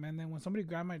back to him, and then when somebody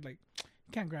grabbed my you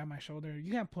can't grab my shoulder, you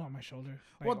can't pull on my shoulder.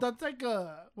 Like, Well, that's like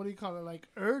a what do you call it? Like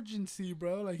urgency,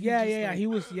 bro. Like he yeah, just, yeah, like, he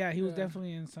was yeah.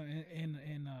 definitely in some in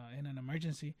an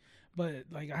emergency, but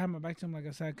like I had my back to him, like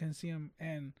I said, I couldn't see him,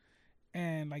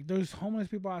 and like there's homeless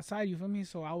people outside, you feel me?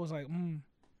 So I was like,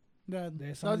 Yeah, that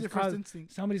was somebody's your first causing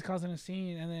instinct. somebody's causing a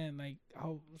scene, and then like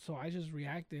so I just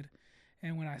reacted,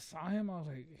 and when I saw him, I was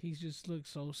like, he just looked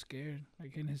so scared,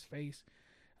 like in his face.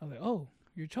 I was like, oh,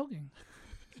 you're choking.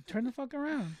 Turn the fuck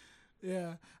around.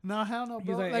 Yeah. No, hell no,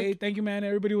 bro. He's like, hey, thank you, man.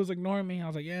 Everybody was ignoring me. I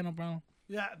was like, yeah, no problem.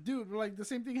 yeah, dude. Like the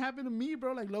same thing happened to me,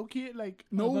 bro. Like low key, like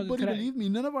Motherfucker, nobody could I- believed me.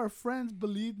 None of our friends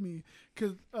believed me,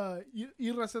 cause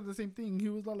Ira said the same thing. He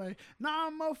was all like, "Nah,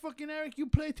 motherfucking Eric, you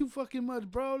play too fucking much,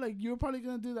 bro. Like you're probably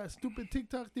gonna do that stupid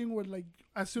TikTok thing where like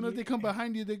as soon as they come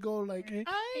behind you, they go like,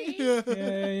 "Ay."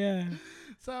 yeah.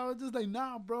 So I was just like,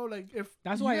 nah, bro. Like if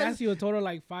That's you why I guys- asked you a total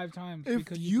like 5 times. if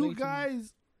because you played too much.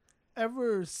 guys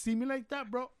ever see me like that,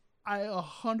 bro, I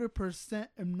 100%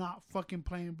 am not fucking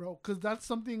playing, bro. Cause that's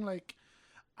something like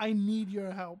I need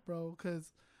your help, bro.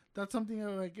 Cause that's something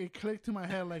that, like it clicked to my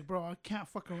head, like, bro, I can't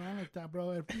fuck around like that, bro.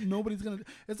 If nobody's gonna,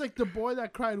 it's like the boy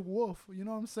that cried wolf. You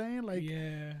know what I'm saying? Like,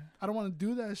 yeah, I don't want to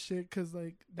do that shit, cause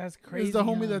like that's crazy. it's the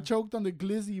homie huh? that choked on the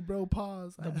glizzy, bro.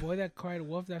 Pause. The boy that cried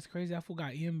wolf. That's crazy. That fool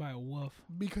got eaten by a wolf,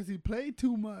 because he played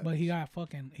too much. but he got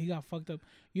fucked up.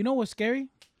 You know what's scary?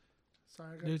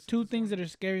 Sorry, I gotta There's sip two this things water. that are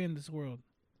scary in this world: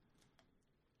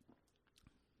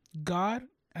 God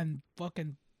and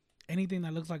fucking anything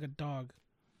that looks like a dog.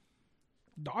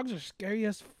 Dogs are scary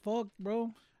as fuck,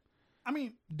 bro. I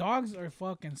mean, Dogs are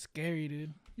fucking scary,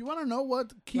 dude. you want to know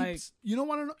what keeps Like- you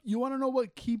want to know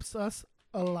what keeps us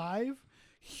alive?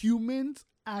 Humans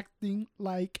acting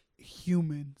like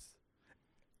humans.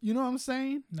 You know what I'm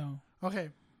saying? No. Okay.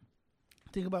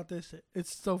 Think about this shit.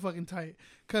 It's so fucking tight.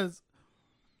 Cause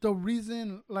the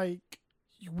reason like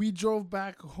we drove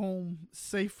back home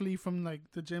safely from like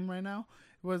the gym right now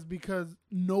was because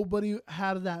nobody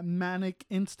had that manic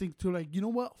instinct to like, you know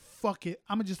what? Fuck it.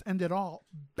 I'm gonna just end it all.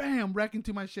 Bam, wreck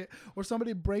into my shit. Or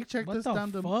somebody brake checked What us the down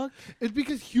the fuck? It's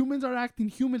because humans are acting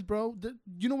humans, bro.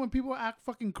 You know when people act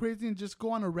fucking crazy and just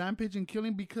go on a rampage and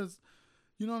killing because,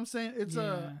 you know what I'm saying? It's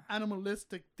a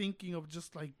animalistic thinking of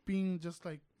just like being just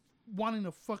like wanting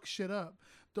to fuck shit up.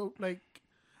 Though like,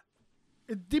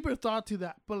 it's deeper thought to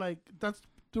that, but like that's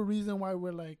the reason why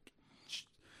we're like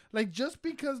just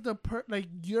because like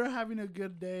you're having a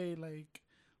good day, like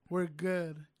we're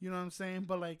good. You know what I'm saying?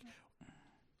 But like.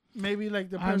 Maybe like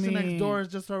the person next door is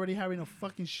just already having a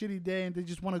fucking shitty day and they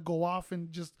just want to go off and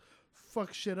just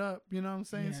fuck shit up. You know what I'm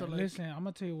saying? Yeah, so like, listen, I'm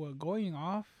gonna tell you what, going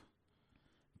off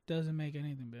doesn't make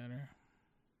anything better.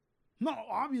 no,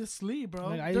 obviously, bro.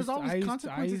 Like, There's always I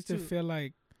consequences used to to it. feel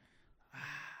like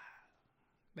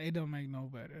they don't make no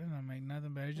better. They don't make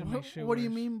nothing better. It just make shit What do you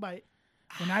worse. mean by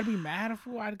When I'd be mad,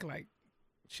 fool, I'd like,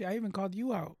 shit. I even called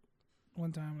you out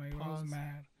one time. Like I was Pause.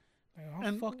 mad. Like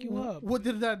I'll fuck you up. What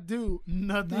did that do?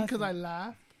 Nothing, because Nothing. I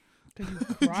laughed. Cause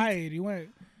you cried. You went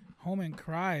home and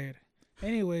cried.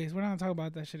 Anyways, we're not gonna talk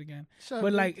about that shit again. Shut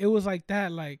But up, like it was like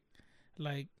that. Like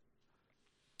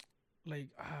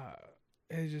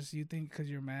it's just you think because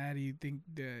you're mad, you think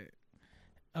that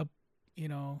you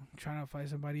know, trying to fight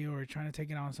somebody or trying to take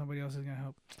it out on somebody else is gonna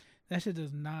help. That shit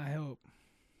does not help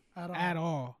at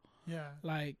all. Yeah.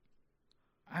 Like,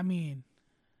 I mean,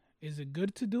 is it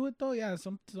good to do it though? Yeah,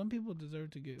 some people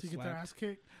deserve to get To get their slapped. ass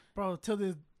kicked, bro. Till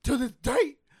this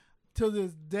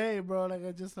day, bro. Like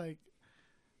I just like,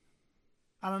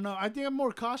 I don't know. I think I'm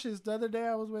more cautious. The other day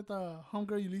I was with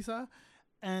homegirl Elisa,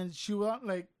 and she was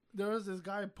like, there was this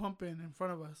guy pumping in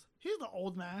front of us. He's the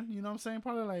old man, you know what I'm saying?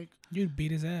 Probably like, You'd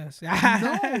beat his ass.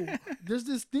 no. There's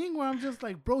this thing where I'm just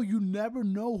like, bro, you never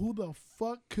know who the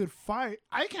fuck could fight.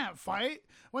 I can't fight.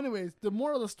 Well, anyways, the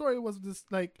moral of the story was this,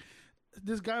 like,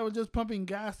 this guy was just pumping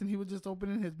gas and he was just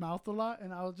opening his mouth a lot,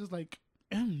 and I was just like,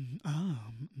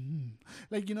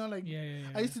 like, you know, like, Yeah.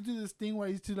 I used to do this thing where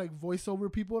I used to like voice over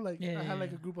people. Like Yeah, I had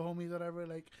like yeah. a group of homies, whatever.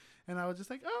 Like, and I was just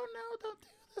like, "Oh no, don't do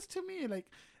this to me!" Like,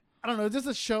 I don't know. It's just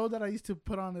a show that I used to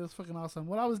put on. It was fucking awesome.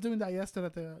 Well, I was doing that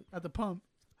yesterday at the pump,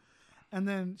 and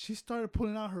then she started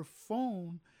pulling out her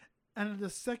phone, And the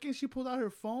second she pulled out her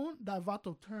phone, that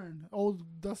vato turned.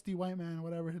 Old dusty white man,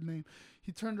 whatever his name.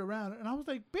 He turned around, and I was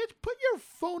like, "Bitch, put your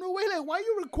phone away! Like, why are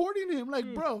you recording him?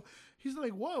 Like, bro." He's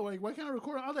like, "Whoa! Like, why can't I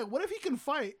record him?" I was like, "What if he can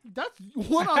fight? That's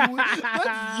one on one.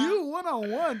 That's you one on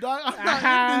one, dog. I'm not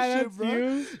in this shit,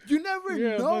 bro. You never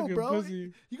know, bro.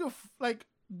 Pussy. You can like,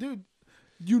 dude."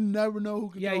 You never know who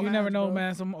can. Yeah, throw you never hands, know, bro.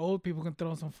 man. Some old people can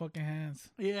throw some fucking hands.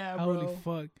 Yeah, bro. Holy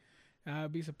fuck.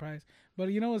 I'd be surprised. But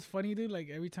you know what's funny, dude? Like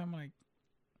every time,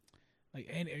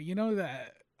 and you know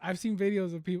that I've seen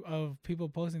videos of people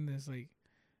posting this, like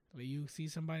you see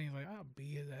somebody and like, I'll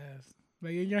beat his ass.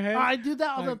 Like in your head. I do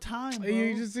that all the time, bro.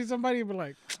 You just see somebody but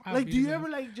like, do you ever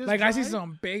like just like I see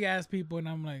some big ass people and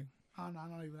I'm like, oh no,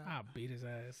 not like that. I'll beat his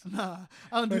ass. Nah,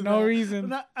 I don't for do no that.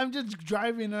 reason. I'm just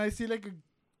driving and I see like a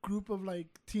group of like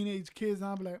teenage kids and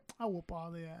I'm like, I'll whoop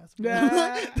all their ass.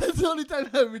 Yeah. That's the only time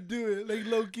I ever do it, like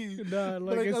low key. Nah,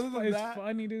 like other it's that,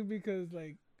 funny, dude, because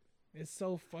like it's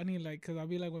so funny, like, cause I'll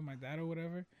be like with my dad or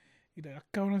whatever. He's like,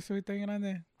 "Cabrón, estoy tan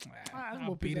grande."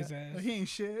 I'll beat his ass. He ain't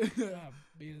shit. I'll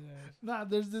beat his ass. Nah,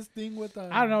 there's this thing with I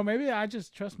don't know. Maybe I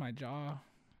just trust my jaw.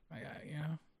 Like,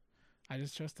 I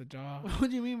just trust the jaw. What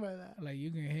do you mean by that? Like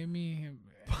you can hit me,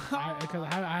 because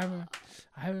I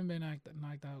haven't been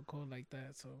knocked out cold like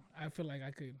that. So I feel like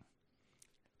I could,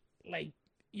 like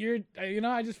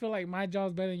I just feel like my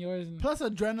jaw's better than yours. And, plus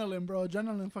adrenaline, bro.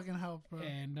 Adrenaline fucking helps, bro.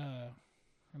 And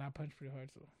I punch pretty hard,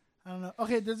 so. I don't know.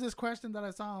 Okay, there's this question that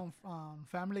I saw on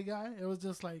Family Guy. It was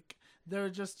just like they were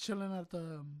just chilling at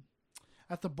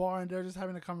the bar and they're just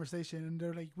having a conversation and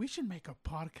they're like, "We should make a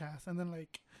podcast." And then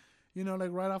like,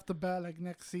 like right off the bat, like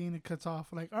next scene it cuts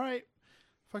off. Like, all right,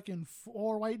 fucking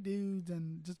 4 white dudes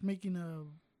and just making a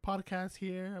podcast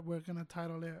here. We're gonna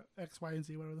title it X, Y, and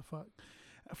Z, whatever the fuck.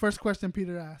 First question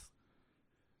Peter asked: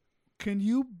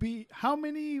 how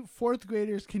many 4th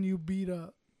graders can you beat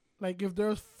up? Like, if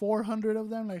there's 400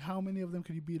 of them, like, how many of them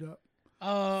could you beat up?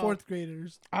 4th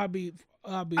graders. I'll beat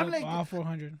up like, all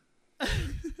 400.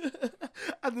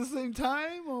 At the same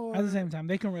time, or at the same time,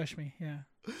 they can rush me. Yeah,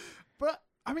 but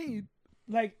I mean,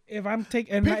 like if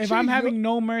I'm having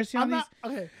no mercy on these,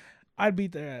 okay, I'd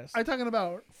beat their ass. Are you talking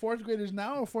about 4th graders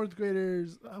now or 4th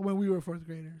graders when we were 4th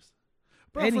graders?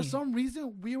 Bro, for some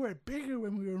reason we were bigger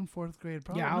when we were in 4th grade.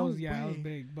 Bro. Yeah, I was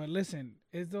big. But listen,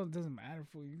 it doesn't matter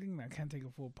for you. Think I can't take a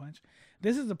full punch.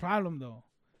 This is the problem, though.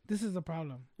 This is the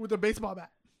problem with a baseball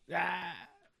bat. Yeah,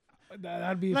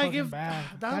 that'd be like fucking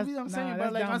bad. That'd be what I'm saying,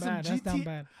 but like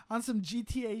on some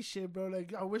GTA shit, bro.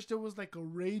 Like I wish there was like a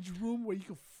rage room where you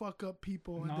could fuck up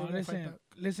people. No,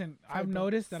 listen. I've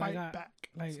noticed that I got back.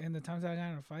 Like in the times that I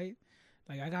got in a fight,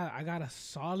 like I got a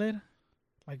solid.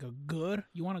 Like a good,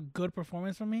 you want a good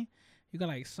performance from me? You got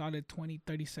like solid 20,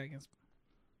 30 seconds.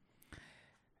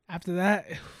 After that,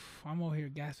 I'm over here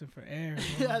gasping for air.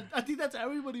 Yeah, I think that's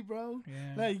everybody, bro.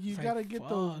 Yeah, like you gotta get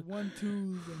those 1-2s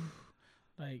and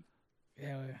like,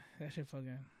 yeah, that shit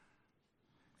fucking.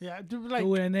 Yeah, dude, like,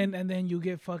 and then you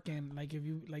get fucking like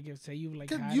if say you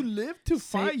like you live to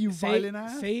fight, you violent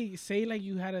ass. Say like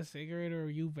you had a cigarette or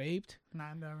you vaped.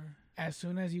 Nah, never. As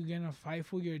soon as you get in a fight,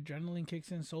 fool, your adrenaline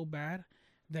kicks in so bad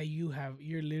that you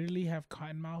literally have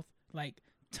cotton mouth like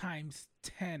times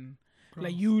 10. Gross.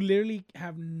 Like you literally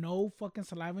have no fucking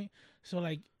saliva. So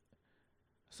like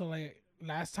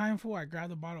last time, fool, I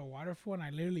grabbed a bottle of water, fool, and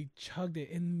I literally chugged it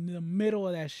in the middle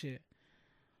of that shit.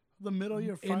 The middle of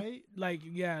your fight? Like,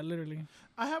 yeah, literally.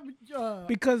 I have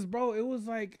because bro, it was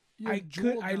like I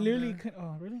literally could.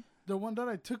 Oh, really? The one that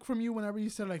I took from you whenever you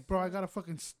said like, bro, I gotta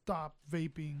fucking stop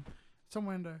vaping.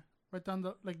 Somewhere in there, right down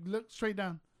the look straight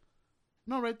down.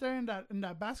 No, right there in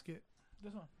that basket.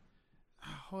 This one.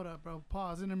 Hold up, bro.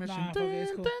 Pause. Intermission. Nah,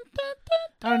 it's cool.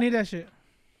 I don't need that shit.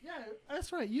 Yeah,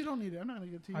 that's right. You don't need it. I'm not gonna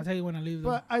give it to you. I'll tell you when I leave.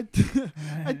 But I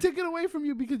took it away from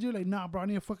you because you're like, nah, bro, I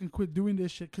need to fucking quit doing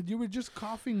this shit. Because you were just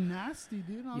coughing nasty,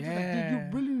 dude. And I was like, dude, you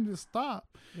really need to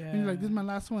stop. Yeah. And you're like, this is my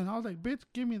last one. I was like, bitch,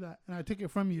 give me that. And I took it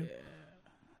from you.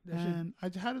 Yeah. And I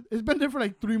just had it. It's been there for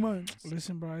like 3 months.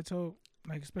 Listen, bro, I told,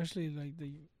 like, especially like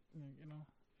the,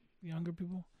 younger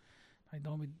people, like,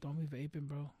 don't be vaping,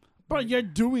 bro. Bro, you're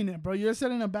doing it, bro. You're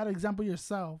setting a bad example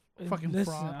yourself. Fucking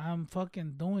fraud. I'm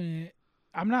fucking doing it.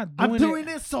 I'm doing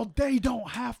it so they don't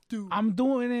have to. I'm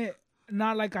doing it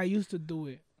not like I used to do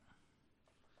it.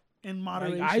 In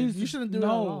moderation. Like you shouldn't do it at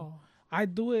all. I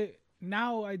do it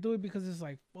now. I do it because it's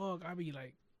like, fuck, I be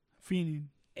like fiending,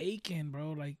 aching,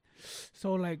 bro. Like,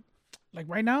 so like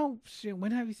right now, shit.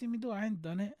 When have you seen me do it? I ain't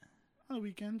done it. On the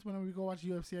weekends, whenever we go watch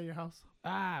UFC at your house.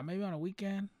 Maybe on a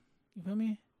weekend. You feel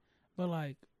me? But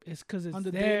like, it's because it's on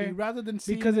the there daily, rather than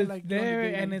seeing because it it's like there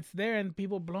and it's there and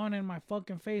people blowing in my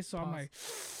fucking face. So I'm like,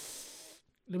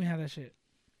 let me have that shit.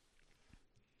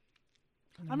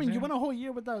 You know I what mean, I'm you saying? went a whole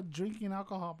year without drinking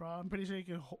alcohol, bro. I'm pretty sure you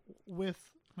could with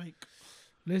like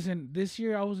Listen, this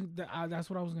year that's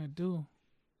what I was gonna do.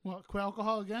 what, quit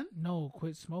alcohol again? No,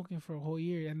 quit smoking for a whole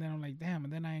year, and then I'm like, damn,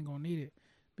 and then I ain't gonna need it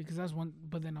because that's one.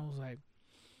 But then I was like,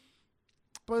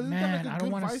 But isn't man, that like I a don't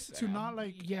good want vice to not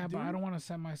like? Yeah, do? but I don't want to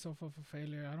set myself up for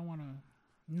failure. I don't want to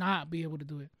not be able to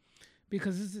do it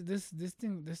because this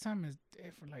thing this time is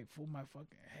different. Like, full my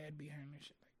fucking head be hurting and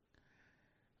shit.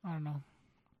 Like, I don't know.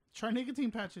 Try nicotine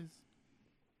patches.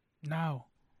 No,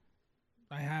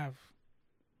 I have.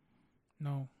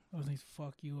 No, those things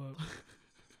fuck you up.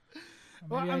 Maybe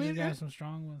Well, I I just mean, got some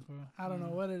strong ones, bro. I don't know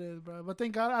what it is, bro. But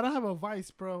thank God I don't have a vice,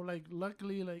 bro. Like,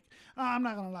 luckily, like, I'm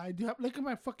not gonna lie. I do have, look at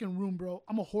my fucking room, bro.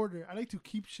 I'm a hoarder. I like to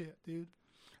keep shit, dude.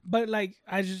 But like,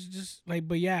 I just like,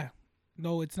 but yeah,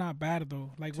 no, it's not bad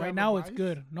though. Like Do you right have a now, it's vice?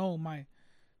 good. No, my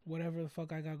whatever the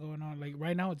fuck I got going on. Like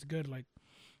right now, it's good. Like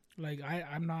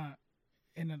I'm not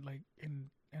in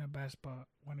a bad spot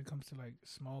when it comes to like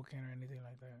smoking or anything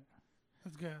like that.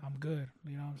 That's good. I'm good.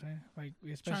 You know what I'm saying? Like Trying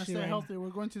to especially stay right healthy. We're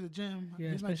going to the gym. Yeah,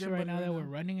 He's my especially gym right buddy now that we're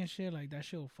running and shit. Like that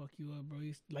shit will fuck you up, bro.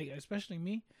 Like especially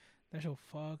me, that shit will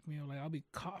fuck me up. Like I'll be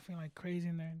coughing like crazy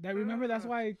in there. That remember that's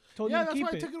why I told you Yeah, to that's keep why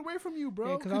I it. took it away from you, bro.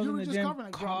 Yeah, Because I was you in were the just gym coughing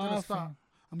like, bro, I'm gonna stop. coughing.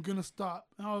 I'm gonna stop.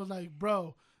 And I was like,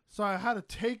 bro. So I had to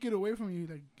take it away from you,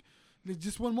 like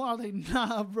just one more. I was like,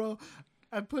 nah, bro.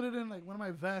 I put it in like one of my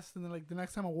vests, and then like the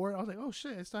next time I wore it, I was like, oh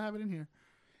shit, I still have it in here.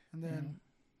 And then,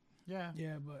 yeah.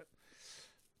 Yeah, but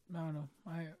no,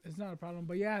 it's not a problem.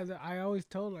 But yeah, I always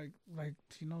told like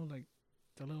you know like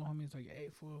the little homies like, hey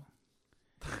fool,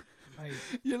 like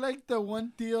You're like the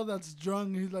one deal that's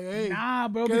drunk. He's like, hey, nah,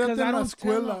 bro, quédate because en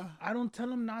I la don't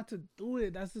tell him not to do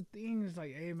it. That's the thing. It's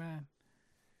like, hey man,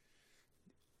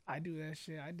 I do that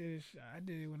shit. I did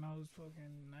it when I was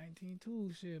fucking 19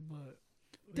 too. Shit, but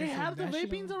they listen, had the that shit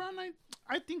vapings was- around.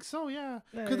 I think so, yeah.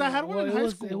 Yeah, Because I had one well, in it high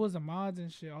was, school. It was the mods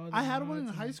and shit. All the I had one in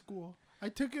mods high and- school. I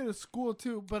took it to school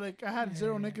too, but like I had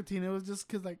zero Yeah. nicotine. It was just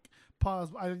because like pause.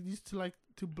 I used to like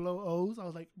to blow O's. I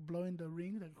was like blowing the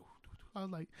ring. Like I was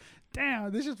like,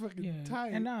 damn, this is fucking Yeah,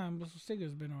 tight. and but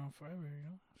cigarettes been around forever, you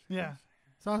know. Yeah.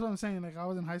 So that's what I'm saying. Like I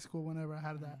was in high school whenever I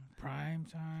had that. Prime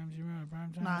times, you remember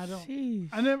prime times? Nah, I don't. Sheesh.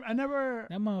 I never.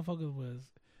 That motherfucker was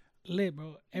lit,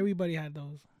 bro. Everybody had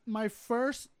those. My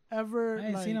first ever. I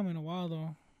ain't like, seen them in a while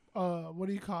though. what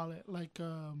do you call it? Like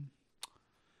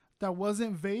that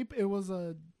wasn't vape. It was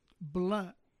a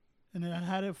blunt, and I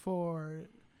had it for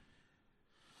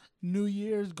New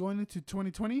Year's going into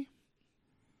 2020.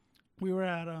 We were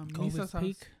at COVID's Misa's house.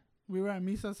 peak. We were at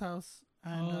Misa's house,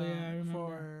 and Oh, yeah, I remember.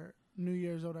 for New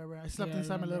Year's or whatever, I slept Yeah, I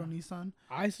inside my little remember. Nissan.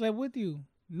 I slept with you.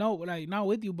 No, like not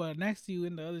with you, but next to you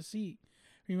in the other seat.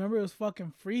 Remember it was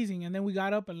fucking freezing, and then we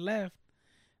got up and left.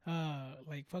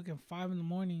 Like fucking 5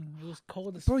 a.m. It was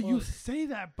cold as Bro, fuck. you say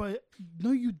that, but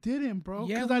no, you didn't, bro.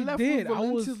 Yeah, Because I we left did. with I was-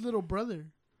 Valencia's little brother.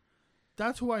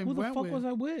 That's who I Who the went fuck with. was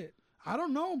I with? I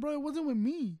don't know, bro. It wasn't with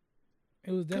me.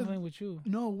 It was definitely with you.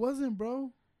 No, it wasn't,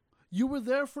 bro. You were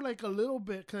there for like a little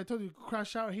bit because I told you to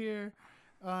crash out here.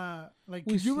 Like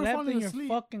We 'cause you were slept falling in your asleep.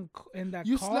 fucking in that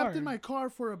You car. slept in my car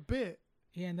for a bit,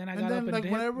 Yeah, and then I and got then up and like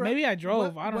did. whenever Maybe I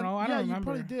drove. when- I don't when- know. I yeah, don't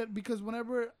remember. you probably did because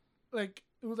whenever like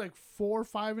it was like 4 or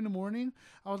 5 in the morning,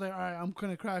 I was like, all right, I'm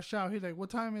gonna crash out. He's like, what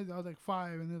time is it? I was like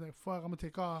 5, and they're like, fuck, I'm gonna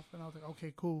take off, and I was like,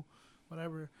 okay, cool,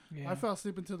 whatever. Yeah. I fell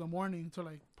asleep until the morning, until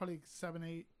like probably 7,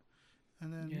 8,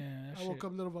 and then Yeah, that I woke shit.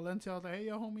 up little Valencia. I was like, hey,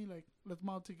 yo, homie, like let's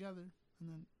mob together, and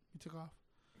then we took off.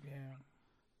 Yeah.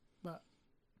 But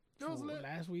it was Fool, lit.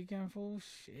 last weekend, fool.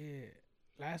 Shit.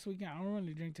 Last weekend, I don't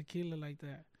really drink tequila like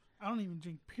that. I don't even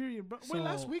drink, period, bro. Wait,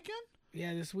 last So- weekend?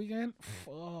 Yeah, this weekend,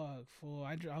 fuck, fool.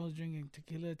 I was drinking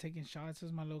tequila, taking shots. It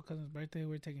was my little cousin's birthday. We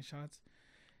were taking shots.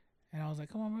 And I was like,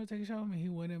 come on, bro, take a shot with me. He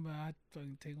wouldn't, but I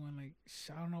fucking take one. Like,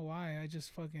 I don't know why. I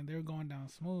just fucking, they were going down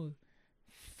smooth.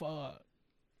 Fuck.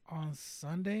 On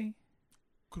Sunday,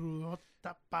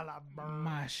 Crudota pa la burn.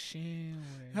 machine,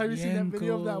 güey. Have you seen that Bien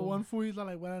video of that cool. one fool? He's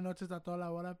like, buenas noches a toda la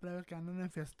hora plebes que andan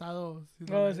infestados. He's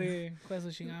Oh, like, sí. Con su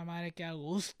chingada madre, que a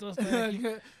gusto estoy aquí.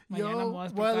 Mañana me Yo voy a voy a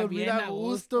despertar dormir bien a a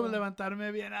gusto, gusto.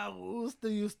 levantarme bien a gusto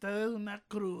y ustedes una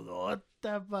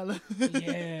crudota pa la...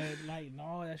 Yeah, like,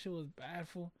 no, that shit was bad,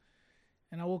 fool.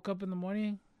 And I woke up in the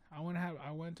morning. I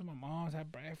went to my mom's,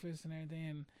 had breakfast and everything,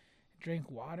 and drank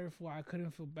water, fool. I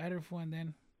couldn't feel better, fool. And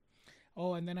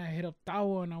then I hit up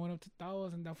Tao, and I went up to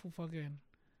Tao's, and that fool fucking,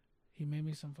 he made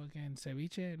me some fucking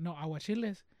ceviche. No,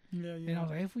 aguachiles. Yeah, And I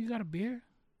was like, hey, fool, you got a beer? I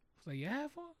was like, yeah,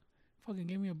 fool. Fucking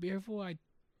gave me a beer, fool. I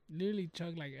literally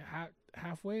chugged like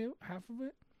half of it.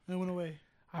 It went away.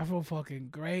 I feel fucking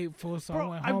great, fool. So I Bro,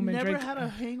 went I've home and never drank. had a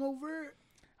hangover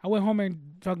I went home and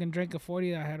fucking drank a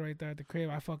 40 that I had right there at the crib.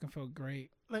 I fucking felt great.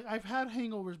 Like, I've had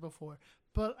hangovers before,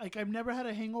 but like I've never had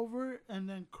a hangover and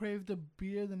then craved a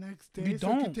beer the next day. You so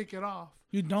I don't. could take it off.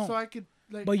 You don't. So I could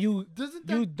like. But you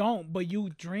doesn't don't. But you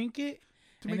drink it,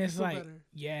 to and make it's it feel like better.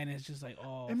 yeah, and it's just like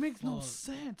oh. It makes no fuck.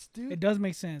 sense, dude. It does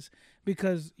make sense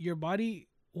because your body.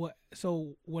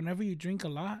 So whenever you drink a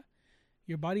lot,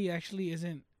 your body actually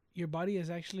isn't. Your body is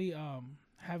actually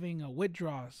having a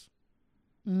withdrawals.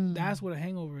 That's what a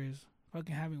hangover is.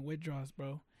 Fucking having withdrawals,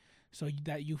 bro. So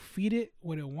that you feed it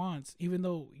what it wants, even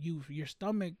though your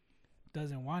stomach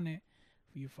doesn't want it,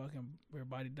 your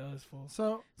body does. Fool.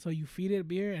 So you feed it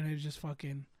beer and it just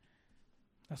fucking.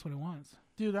 That's what it wants.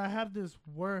 Dude, I had this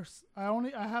worse. I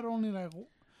had only like.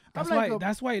 That's I'm why. like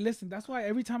That's why. Listen. That's why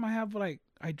every time I have like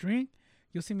I drink,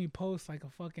 you'll see me post like a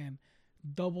fucking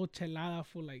double chelada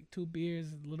for like 2 beers,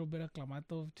 a little bit of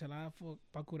clamato chelada for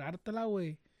pa curártela,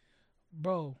 güey.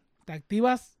 Bro, te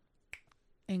activas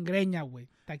en greña, güey.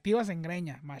 Te activas en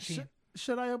greña, machine.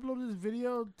 Should I upload this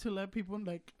video to let people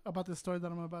like about the story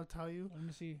that I'm about to tell you? Let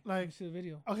me see. Like, Let me see the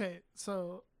video. Okay,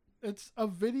 so it's a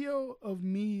video of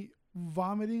me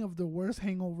vomiting of the worst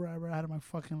hangover I ever had in my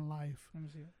fucking life. Let me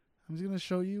see it. I'm just gonna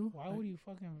show you. Why would you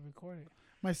fucking record it?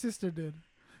 My sister did.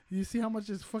 You see how much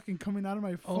is fucking coming out of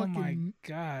my Oh fucking... my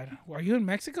god. Are you in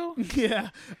Mexico? Yeah.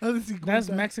 That's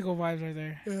Mexico vibes right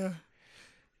there. Yeah.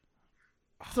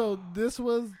 So this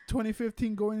was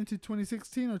 2015 going into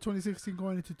 2016 or 2016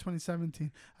 going into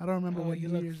 2017. I don't remember what you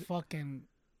years.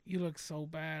 You look so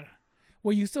bad.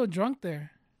 Were you still drunk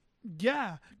there?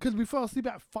 Yeah, because we fell asleep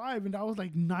at 5 and that was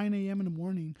like 9 a.m. in the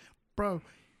morning. Bro,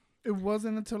 it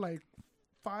wasn't until like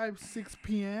 5, 6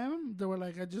 p.m. They were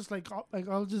like, I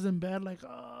was just in bed like,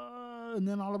 and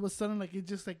then all of a sudden like it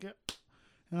just like,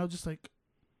 and I was just like,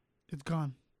 it's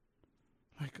gone.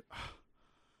 Like,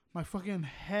 my fucking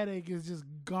headache is just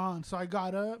gone. So I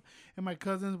got up and my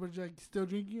cousins were like still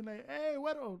drinking. Like, hey,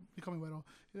 Güero. They call me Güero.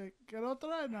 Like, get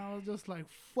otra. And I was just like,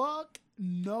 fuck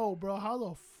no, bro. How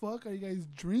the fuck are you guys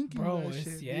drinking bro, that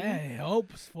shit? Yeah, dude? it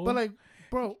helps, fool. But like,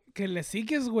 bro. Que le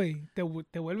sigues, güey. Te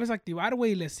vuelves a activar, güey,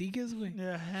 y le sigues, güey.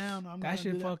 Yeah, hell no. I'm that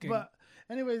shit fucking. But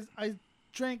anyways, I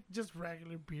drank just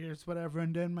regular beers, whatever.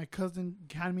 And then my cousin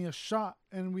had me a shot.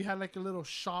 And we had like a little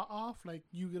shot off. Like,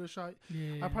 you get a shot.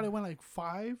 Yeah. I probably went like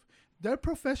 5. They're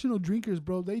professional drinkers,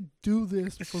 bro. They do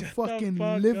this for fucking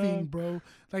living, bro.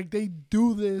 Like, they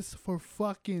do this for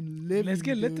fucking living. Let's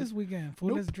get lit dude. this weekend.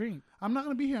 Fool, let's drink. I'm not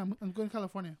going to be here. I'm going to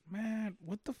California. Man,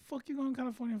 what the fuck you going to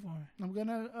California for? I'm going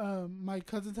to, my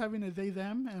cousin's having a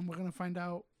they-them, and we're going to find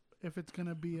out if it's going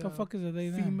to be the fuck is a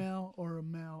they-them? Female or a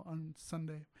male on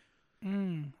Sunday.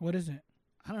 What is it?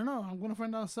 I don't know. I'm going to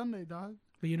find out Sunday, dog.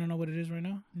 But you don't know what it is right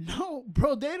now? No,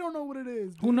 bro. They don't know what it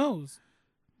is. Dude. Who knows?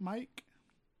 Mike.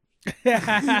 Hey,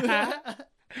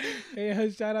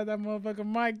 shout out that motherfucker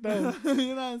Mike, though. You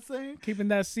know what I'm saying? Keeping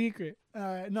that secret.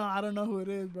 No, I don't know who it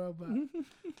is, bro. But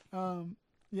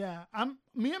yeah,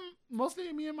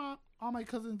 mostly me and all my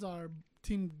cousins are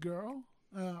team girl.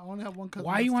 I only have one cousin.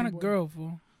 Why you want a boy. girl,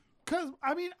 fool? Cause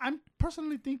I mean, I'm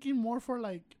personally thinking more for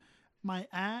like my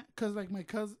aunt. Cause like my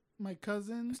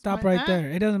cousin. Stop right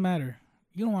there. It doesn't matter.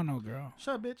 You don't want no girl.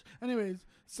 Shut up, bitch. Anyways,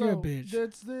 so you're a bitch.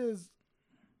 It's this.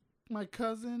 My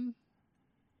cousin,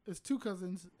 it's 2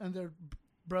 cousins, and they're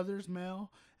brothers,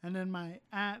 male. And then my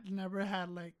aunt never had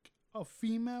like a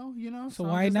female, you know. So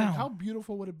why now? Like, how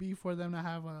beautiful would it be for them to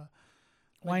have a?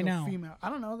 Like why now? Female. I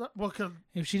don't know. Well, cause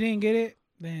if she didn't get it,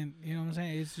 then you know what I'm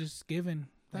saying. It's just given.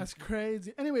 That's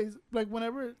crazy. Anyways, like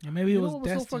whenever. Yeah, maybe it was what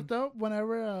destined. So fucked up.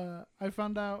 Whenever I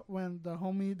found out when the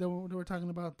homie they were talking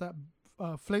about that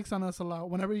flakes on us a lot.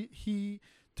 Whenever he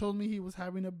told me he was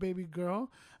having a baby girl,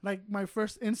 like my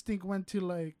first instinct went to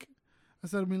like,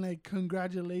 instead of being like,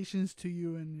 congratulations to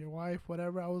you and your wife,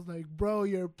 whatever, I was like, bro,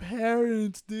 your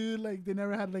parents, dude, like they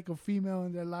never had like a female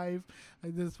in their life.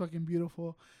 Like, this is fucking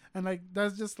beautiful. And like,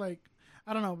 that's just like,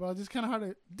 I don't know, bro, it's just kind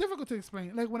of difficult to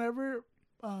explain. Like whenever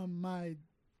my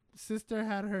sister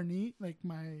had her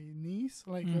my niece,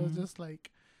 like it was just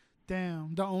like,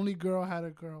 damn, the only girl had a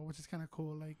girl, which is kind of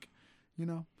cool. Like, you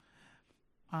know,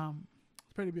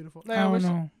 it's pretty beautiful. Like, I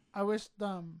wish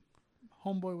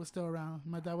homeboy was still around.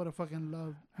 My dad would have fucking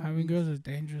loved having girls is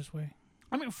dangerous way.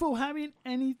 I mean, fool, having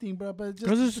anything, bro, but just,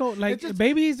 girls are so like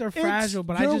babies are fragile,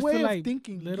 but I just feel like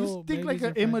thinking. Little you think like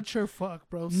an immature fuck,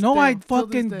 bro. No, I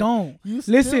fucking don't.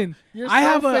 Listen, I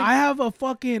have a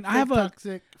fucking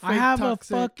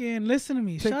listen to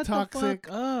me. Shut the fuck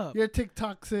up. You're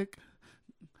TikToxic.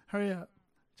 Hurry up.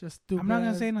 Just stupid. I'm not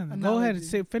gonna say nothing. Go ahead,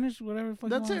 finish whatever.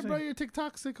 That's it, bro. You're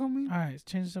TikToxic, homie. All right,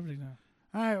 change the subject now.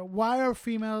 All right, why are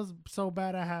females so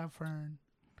bad at have fern?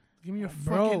 Give me your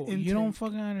bro. fucking intake. You don't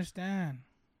fucking understand.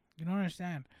 You don't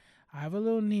understand. I have a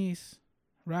little niece,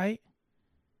 right?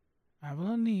 I have a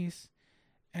little niece,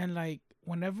 and like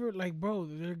whenever, like, bro,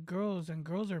 they're girls, and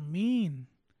girls are mean,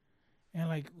 and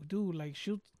like, dude, like,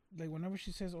 shoot, like, whenever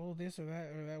she says, oh, this or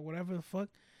that, whatever the fuck,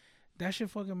 that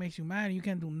shit fucking makes you mad. You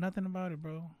can't do nothing about it,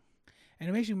 bro. And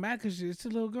it makes you mad because it's a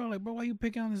little girl. Like, bro, why you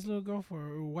picking on this little girl for?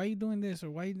 Or why you doing this? Or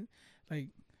why, like,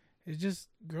 it's just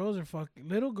girls are fucking,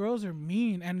 little girls are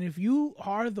mean. And if you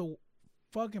are the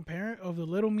fucking parent of the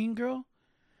little mean girl,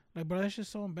 like, bro, that's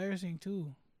just so embarrassing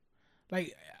too.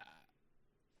 Like,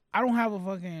 I don't have a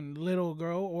fucking little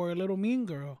girl or a little mean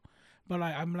girl, but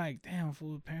like, I'm like, damn,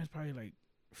 fool, parents probably like,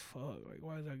 fuck, like,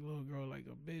 why is that little girl like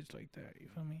a bitch like that? You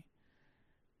feel me?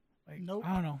 Like, Nope.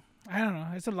 I don't know.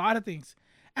 It's a lot of things.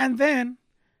 And then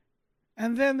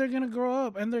they're gonna grow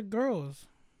up and they're girls.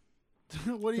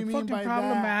 What do you They're mean fucking by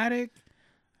problematic.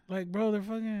 Like, bro,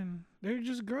 they're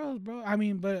just girls, bro. I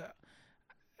mean, but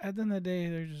at the end of the day,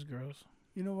 they're just girls. that?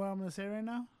 You know what I'm gonna say right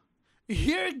now?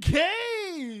 You're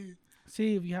gay.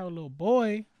 See, if you have a little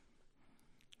boy,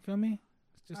 feel me?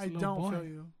 It's just I a little don't boy. feel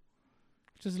you.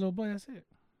 Just a little boy. That's it.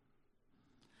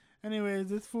 Anyways,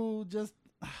 this fool just,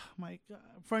 my God,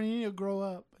 friend, you need to grow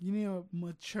up. You need to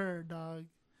mature, dog.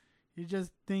 You're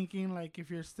just thinking like if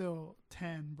you're still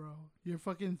 10, bro. You're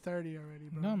fucking 30 already,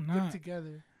 bro. No, I'm Get not. it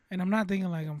together. And I'm not thinking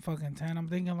like I'm fucking 10. I'm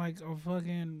thinking like a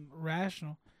fucking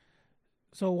rational.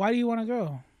 So why do you want a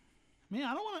girl? Man,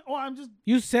 I don't want to. Oh, I'm just.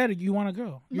 You said you want a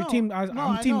girl. Your No, team. no, I'm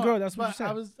I team know, girl. That's what you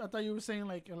but said. I thought you were saying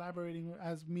like elaborating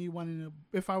as me wanting to.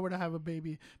 If I were to have a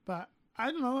baby, but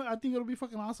I don't know. I think it'll be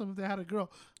fucking awesome if they had a girl.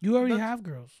 You already That's- have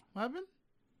girls. What happened?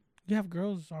 You have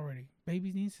girls already.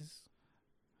 Baby nieces.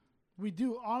 We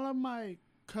do. All of my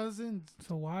cousins.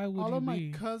 So why would All you of my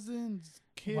be? cousins'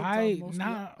 kids. Why are mostly,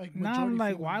 not? Like, Not majority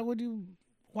like female. why would you?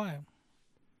 Why?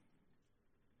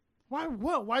 Why?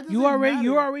 What? Why does You it already matter?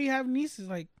 you already have nieces.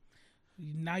 Like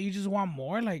now you just want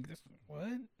more. Like what?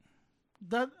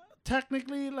 That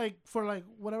technically, like, for like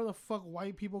whatever the fuck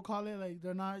white people call it, like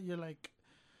they're not. You're like.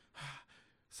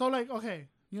 So like, okay,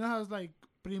 you know how it's like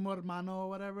primo hermano or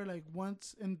whatever. Like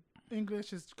once in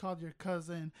English it's called your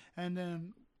cousin, and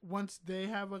then once they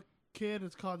have a kid,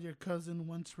 it's called your cousin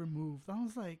once removed. I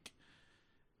was like,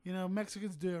 you know,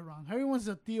 Mexicans do it wrong. Everyone's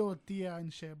a tío or tía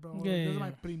and shit, bro. Yeah, Those yeah, are my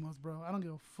yeah. primos, bro. I don't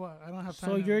give a fuck. I don't have time.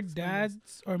 So to your explain this.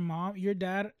 dad's or mom, your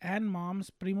dad and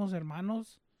mom's primos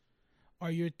hermanos,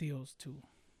 are your tios too.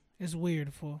 It's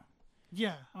weird, fool.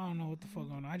 Yeah, I don't know what the fuck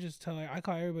going on. I just I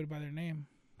call everybody by their name.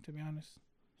 To be honest,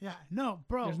 yeah, no,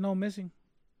 bro. there's no missing.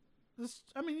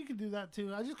 I mean, you can do that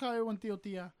too. I just call everyone tío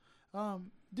tía.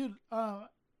 Dude,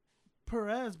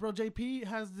 Perez, bro, JP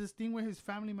has this thing with his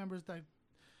family members that,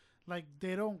 like,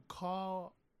 they don't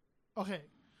call. Okay,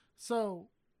 so,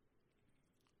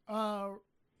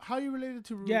 how you related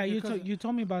to? Yeah, your you cousin? you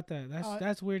told me about that. Uh,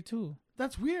 That's weird too.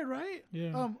 That's weird, right?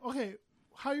 Yeah. Okay,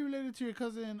 how you related to your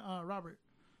cousin Robert?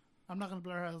 I'm not gonna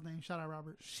blur out his name. Shout out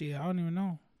Robert. Shit, I don't even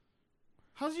know.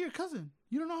 How's your cousin?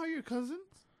 You don't know how your cousins?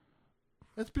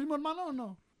 It's primo hermano or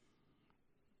no?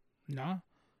 No,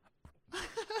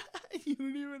 You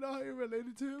don't even know how you're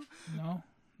related to him? no,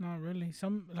 not really.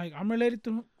 Like I'm related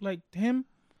to him.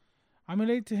 I'm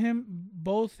related to him.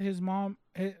 Both his mom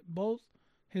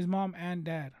and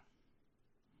dad.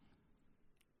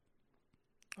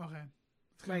 Okay.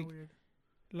 It's kind Like- of weird.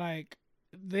 Like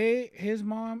his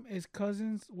mom is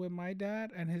cousins with my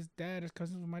dad, and his dad is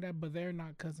cousins with my dad, but they're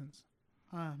not cousins.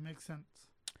 Makes sense.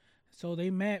 So they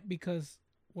met because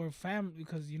we're family.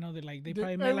 Because you know they They-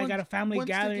 probably met like at a everyone's- family wants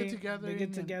to get gathering. together They get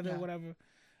and- together, yeah. whatever.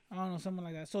 I don't know, something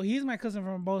like that. So he's my cousin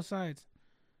from both sides.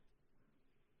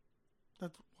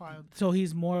 That's wild. So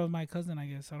he's more of my cousin, I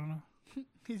guess. I don't know.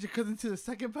 He's your cousin to the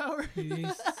second power?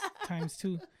 He's times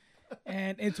two.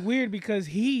 And it's weird because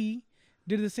he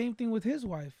did the same thing with his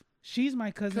wife. She's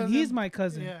my cousin. He's my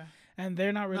cousin. Yeah. And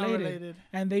they're not related. Not related.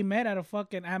 And they met at my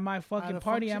fucking At a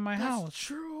party function? at my That's house.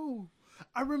 true.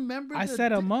 I remember I the set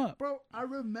day- him up. Bro, I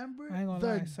remember I ain't gonna the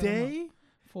lie, I set him up. day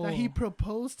For, that he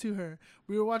proposed to her.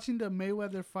 We were watching the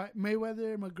Mayweather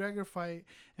McGregor fight,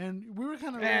 and we were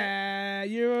kind of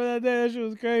you remember that day? That shit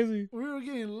was crazy. we were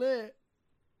getting lit.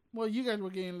 Well, you guys were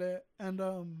getting lit, and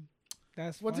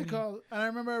That's what's funny. it called? And I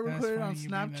remember I That's recorded it on funny you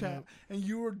bring that Snapchat, up. and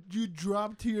you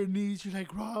dropped to your knees. You're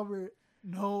like, Robert,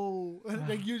 no, and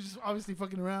like you're just obviously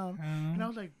fucking around. And I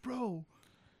was like, bro,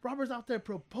 Robert's out there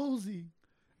proposing.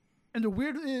 And the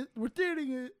weird is, we're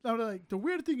dating it. I'm like, the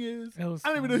weird thing is, It was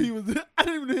I didn't even know he was. I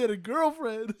didn't even know he had a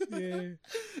girlfriend. Yeah,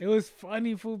 it was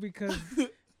funny, fool, because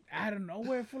out of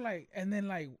nowhere, fool, like, and then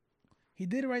like he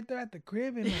did it right there at the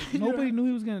crib, and like, nobody knew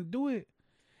he was gonna do it,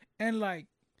 and like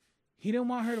he didn't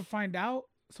want her to find out,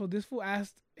 so this fool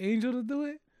asked Angel to do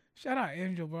it, Shout out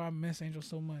Angel, bro. I miss Angel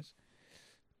so much.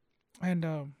 And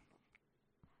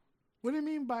What do you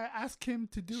mean by ask him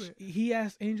to do it? he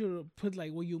asked Angel to put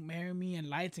like, "Will you marry me?" and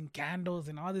lights and candles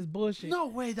and all this bullshit. No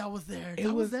way, that was there. It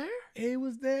That was was- there. It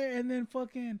was there, and then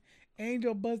fucking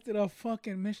Angel busted a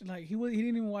fucking mission. Like he didn't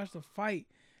even watch the fight.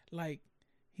 Like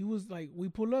he was like, we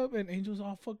pull up and Angel's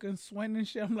all fucking sweating and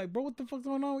shit. I'm like, bro, what the fuck's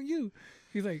going on with you?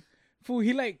 He's like, fool.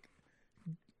 He like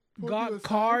Pulled you got aside?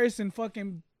 cars and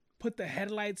fucking put the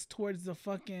headlights towards the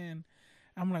fucking.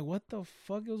 I'm like, what the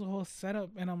fuck? It was a whole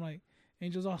setup, and I'm like,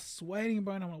 Angel's all sweating,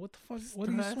 bro. And I'm like, what the fuck? What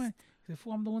are you Stressed? sweating? He said,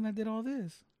 fool, I'm the one that did all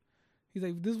this. He's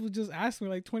like, this was just asked me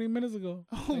like 20 minutes ago.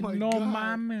 Oh Like, my no God.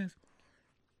 mames.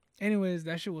 Anyways,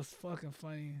 that shit was fucking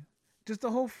funny. Just the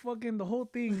whole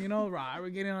thing, you know, Robert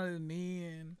getting on his knee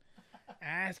and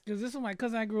ask, because this is my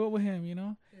cousin. I grew up with him, you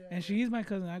know, and she's my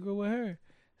cousin. I grew up with her,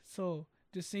 so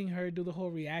just seeing her do the whole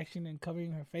reaction and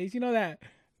covering her face, you know that.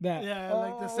 Yeah,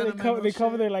 like the they sentimental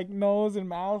cover shit. their like nose and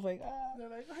mouth, like They're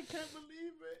like, I can't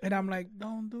believe it. and I'm like,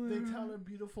 don't do They it. tell her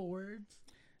beautiful words.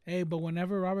 Hey, but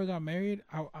whenever Robert got married,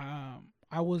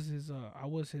 I was his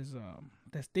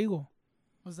testigo,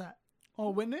 What's that? Oh,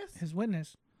 witness? his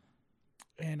witness,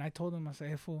 and I told him, I said,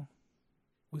 hey fool,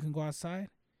 we can go outside,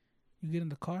 you get in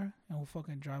the car and we'll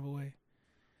fucking drive away.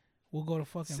 We'll go to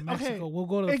fucking Okay, Mexico. We'll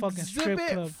go to the fucking strip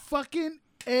Exhibit club. fucking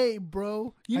A,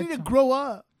 bro. You I need to told- grow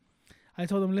up. I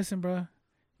told him, listen, bro,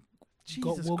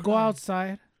 Jesus we'll go Christ.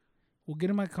 outside, we'll get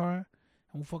in my car, and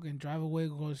we'll fucking drive away,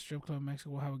 go to the strip club in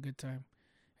Mexico, we'll have a good time.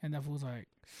 And that fool's like,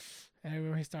 and I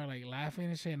remember he started like laughing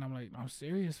and shit, and I'm like, I'm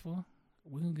serious, fool.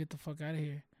 We can get the fuck out of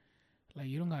here. Like,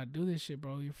 you don't gotta do this shit,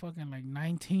 bro. You're fucking like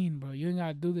 19, bro. You ain't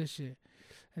gotta do this shit.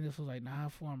 And this was like, nah,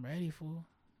 fool, I'm ready, fool.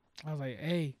 I was like,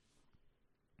 hey,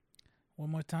 one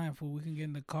more time, fool. We can get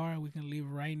in the car and we can leave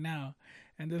right now.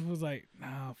 And this was like,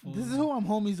 nah, fool. This is who I'm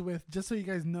homies with, just so you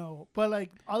guys know. But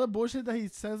like all the bullshit that he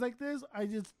says like this, I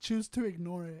just choose to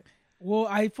ignore it. Well,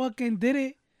 I fucking did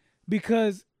it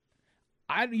because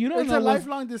you don't It's know a what's-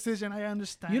 lifelong decision. I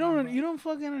understand. You bro. don't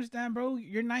fucking understand, bro.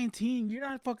 You're 19. You're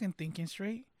not fucking thinking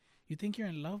straight. You think you're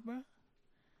in love, bro?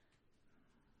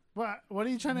 What are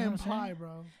you trying You to know what I'm imply, saying?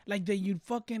 bro? Like that you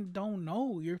fucking don't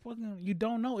know. You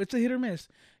don't know. It's a hit or miss.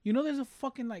 You know there's a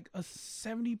fucking like a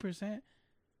 70%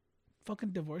 fucking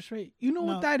divorce rate. You know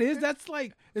No. what that is? That's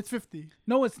like It's 50.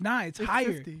 no, it's not. It's, It's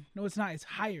higher. 50. No, it's not. It's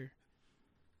higher.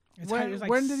 It's When, higher. It's like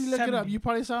when did you look it up? 70. You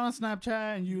probably saw it on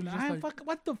Snapchat and you Nah, just like,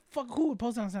 what the fuck? Who would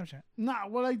post it on Snapchat? nah.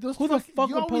 Well, like those. Who the fuck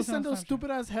you would always post it send on those Snapchat?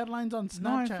 stupid ass headlines on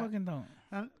No, I Snapchat. fucking don't.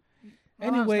 I don't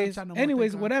have Anyways, Snapchat no more,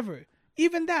 thank God. whatever.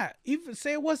 Even that. Even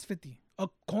say it was 50. A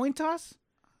coin toss?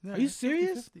 Yeah, Are you it's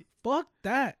serious? 50-50. Fuck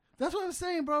that. That's what I'm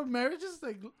saying, bro. Marriage is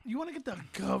like you want to get the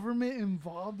government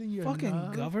involved in your Fucking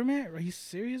love? government? Are you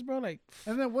serious, bro? Like,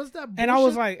 And then what's that? and I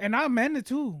was bullshit? like, and I meant it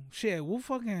too. Shit, we'll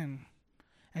fucking.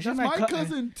 And That's my cou-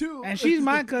 cousin too. And she's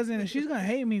my cousin, and she's gonna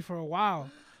hate me for a while,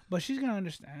 but she's gonna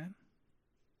understand.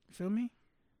 You feel me?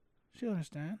 She'll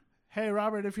understand. Hey,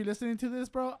 Robert, if you're listening to this,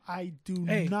 bro, I do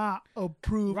Hey, not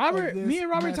approve. Robert, of this me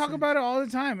and Robert talk message. about it all the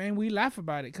time, and we laugh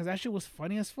about it because that shit was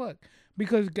funny as fuck.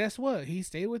 Because guess what? He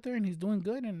stayed with her, and he's doing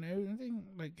good, and everything.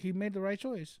 Like he made the right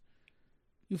choice.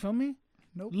 You feel me?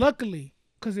 Nope. Luckily,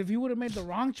 because if he would have made the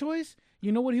wrong choice,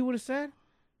 you know what he would have said?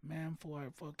 Man, for I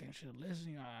fucking should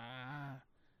listen.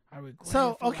 I regret.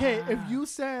 So it, fool. okay, if you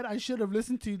said I should have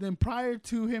listened to you, then prior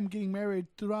to him getting married,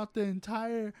 throughout the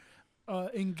entire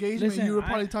engagement, Listen, you were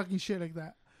probably talking shit like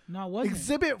that. No, it wasn't.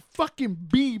 Exhibit fucking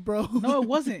B, bro. No, it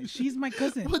wasn't. She's my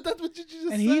cousin, But that's what you just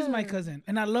said. and he's my cousin,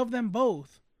 and I love them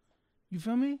both. You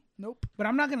feel me? Nope. But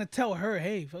I'm not gonna tell her,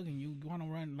 hey, fucking, you want to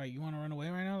run, like, you want to run away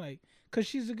right now, like, cause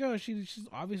she's a girl. She's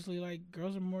obviously like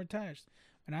girls are more attached.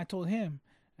 And I told him,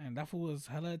 and that fool was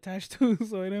hella attached too,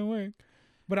 so it didn't work.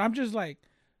 But I'm just like,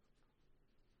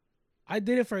 I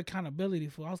did it for accountability,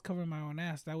 fool. I was covering my own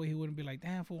ass. That way he wouldn't be like,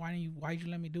 damn, fool, why'd you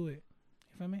let me do it?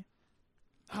 You feel me?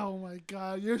 Oh my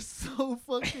god, you're so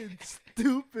fucking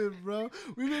stupid, bro.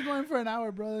 We've been going for an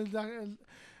hour, bro.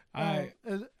 Alright.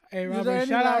 Hey, Is Robert, there any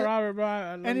shout out la- Robert, bro.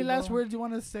 I love Any you, last bro. words you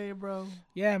want to say, bro?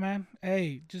 Yeah, man.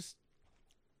 Hey, just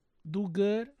do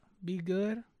good, be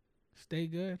good, stay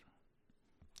good.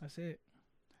 That's it.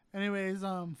 Anyways,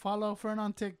 follow Fern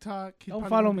on TikTok. He's Don't probably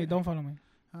follow gonna me. be- Don't follow me.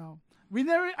 Oh.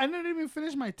 I didn't even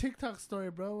finish my TikTok story,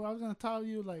 bro. I was gonna tell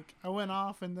you, like, I went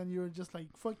off and then you were just like,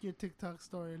 fuck your TikTok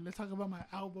story. Let's talk about my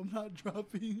album not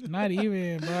dropping. Not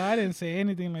even, bro. I didn't say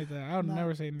anything like that. I would Nah.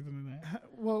 never say anything like that.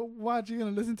 Well, watch, you're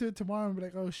gonna listen to it tomorrow and be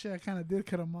like, oh shit, I kinda did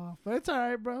cut him off. But it's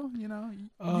alright, bro. You know,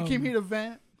 you came here to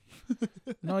vent.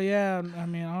 No, yeah. I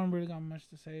mean, I don't really got much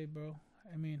to say, bro.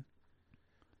 I mean,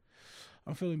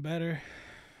 I'm feeling better.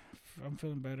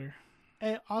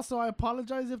 Hey, also, I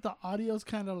apologize if the audio's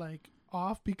kind of like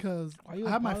off because Why you I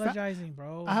have apologizing,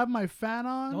 bro? I have my fan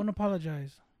on. Don't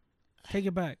apologize. Take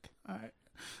it back. All right.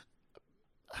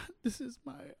 This is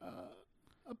my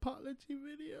apology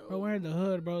video. Bro, we're in the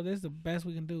hood, bro. This is the best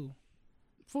we can do.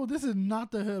 Fool, this is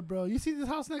not the hood, bro. You see this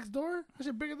house next door? That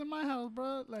shit bigger than my house,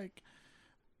 bro. Like,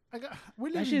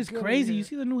 That shit is crazy. You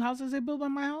see the new houses they built by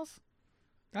my house?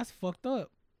 That's fucked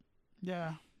up.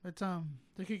 Yeah, it's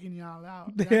they're kicking y'all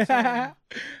out. Yeah.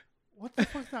 What the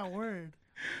fuck's that word?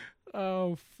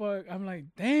 Oh fuck! I'm like,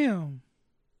 damn.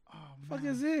 Oh man. Fuck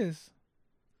is this?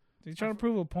 They trying to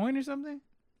prove a point or something?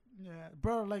 Yeah,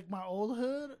 bro. Like my old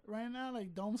hood right now,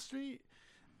 like Dome Street.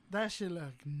 That shit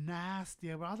look nasty,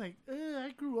 but I was like,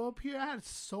 I grew up here. I had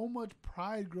so much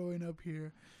pride growing up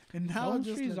here, and now Dome it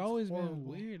just Street's looks always horrible. been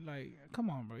weird. Like, come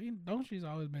on, bro. Dome Street's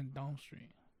always been Dome Street.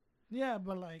 Yeah,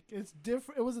 but like it's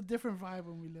different. It was a different vibe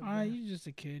when we lived there. You just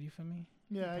a kid. You feel me?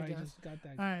 Yeah, You I guess. just got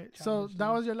that. All right, so childish that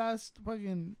thing. was your last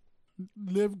fucking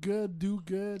live good, do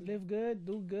good. Live good,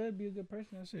 do good, be a good person.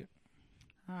 That's it.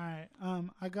 All right,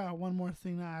 I got one more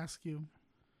thing to ask you.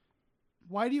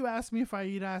 Why do you ask me if I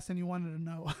eat ass and you wanted to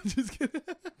know? Just kidding.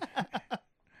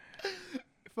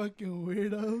 Fucking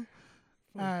weirdo.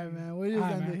 All right, man. We just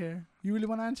end it here. You really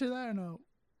want to answer that or no?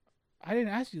 I didn't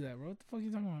ask you that, bro. What the fuck are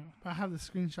you talking about? I have the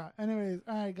screenshot. Anyways,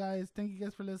 all right, guys. Thank you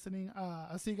guys for listening.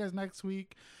 I'll see you guys next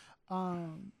week. All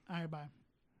right, bye.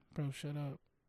 Bro, shut up.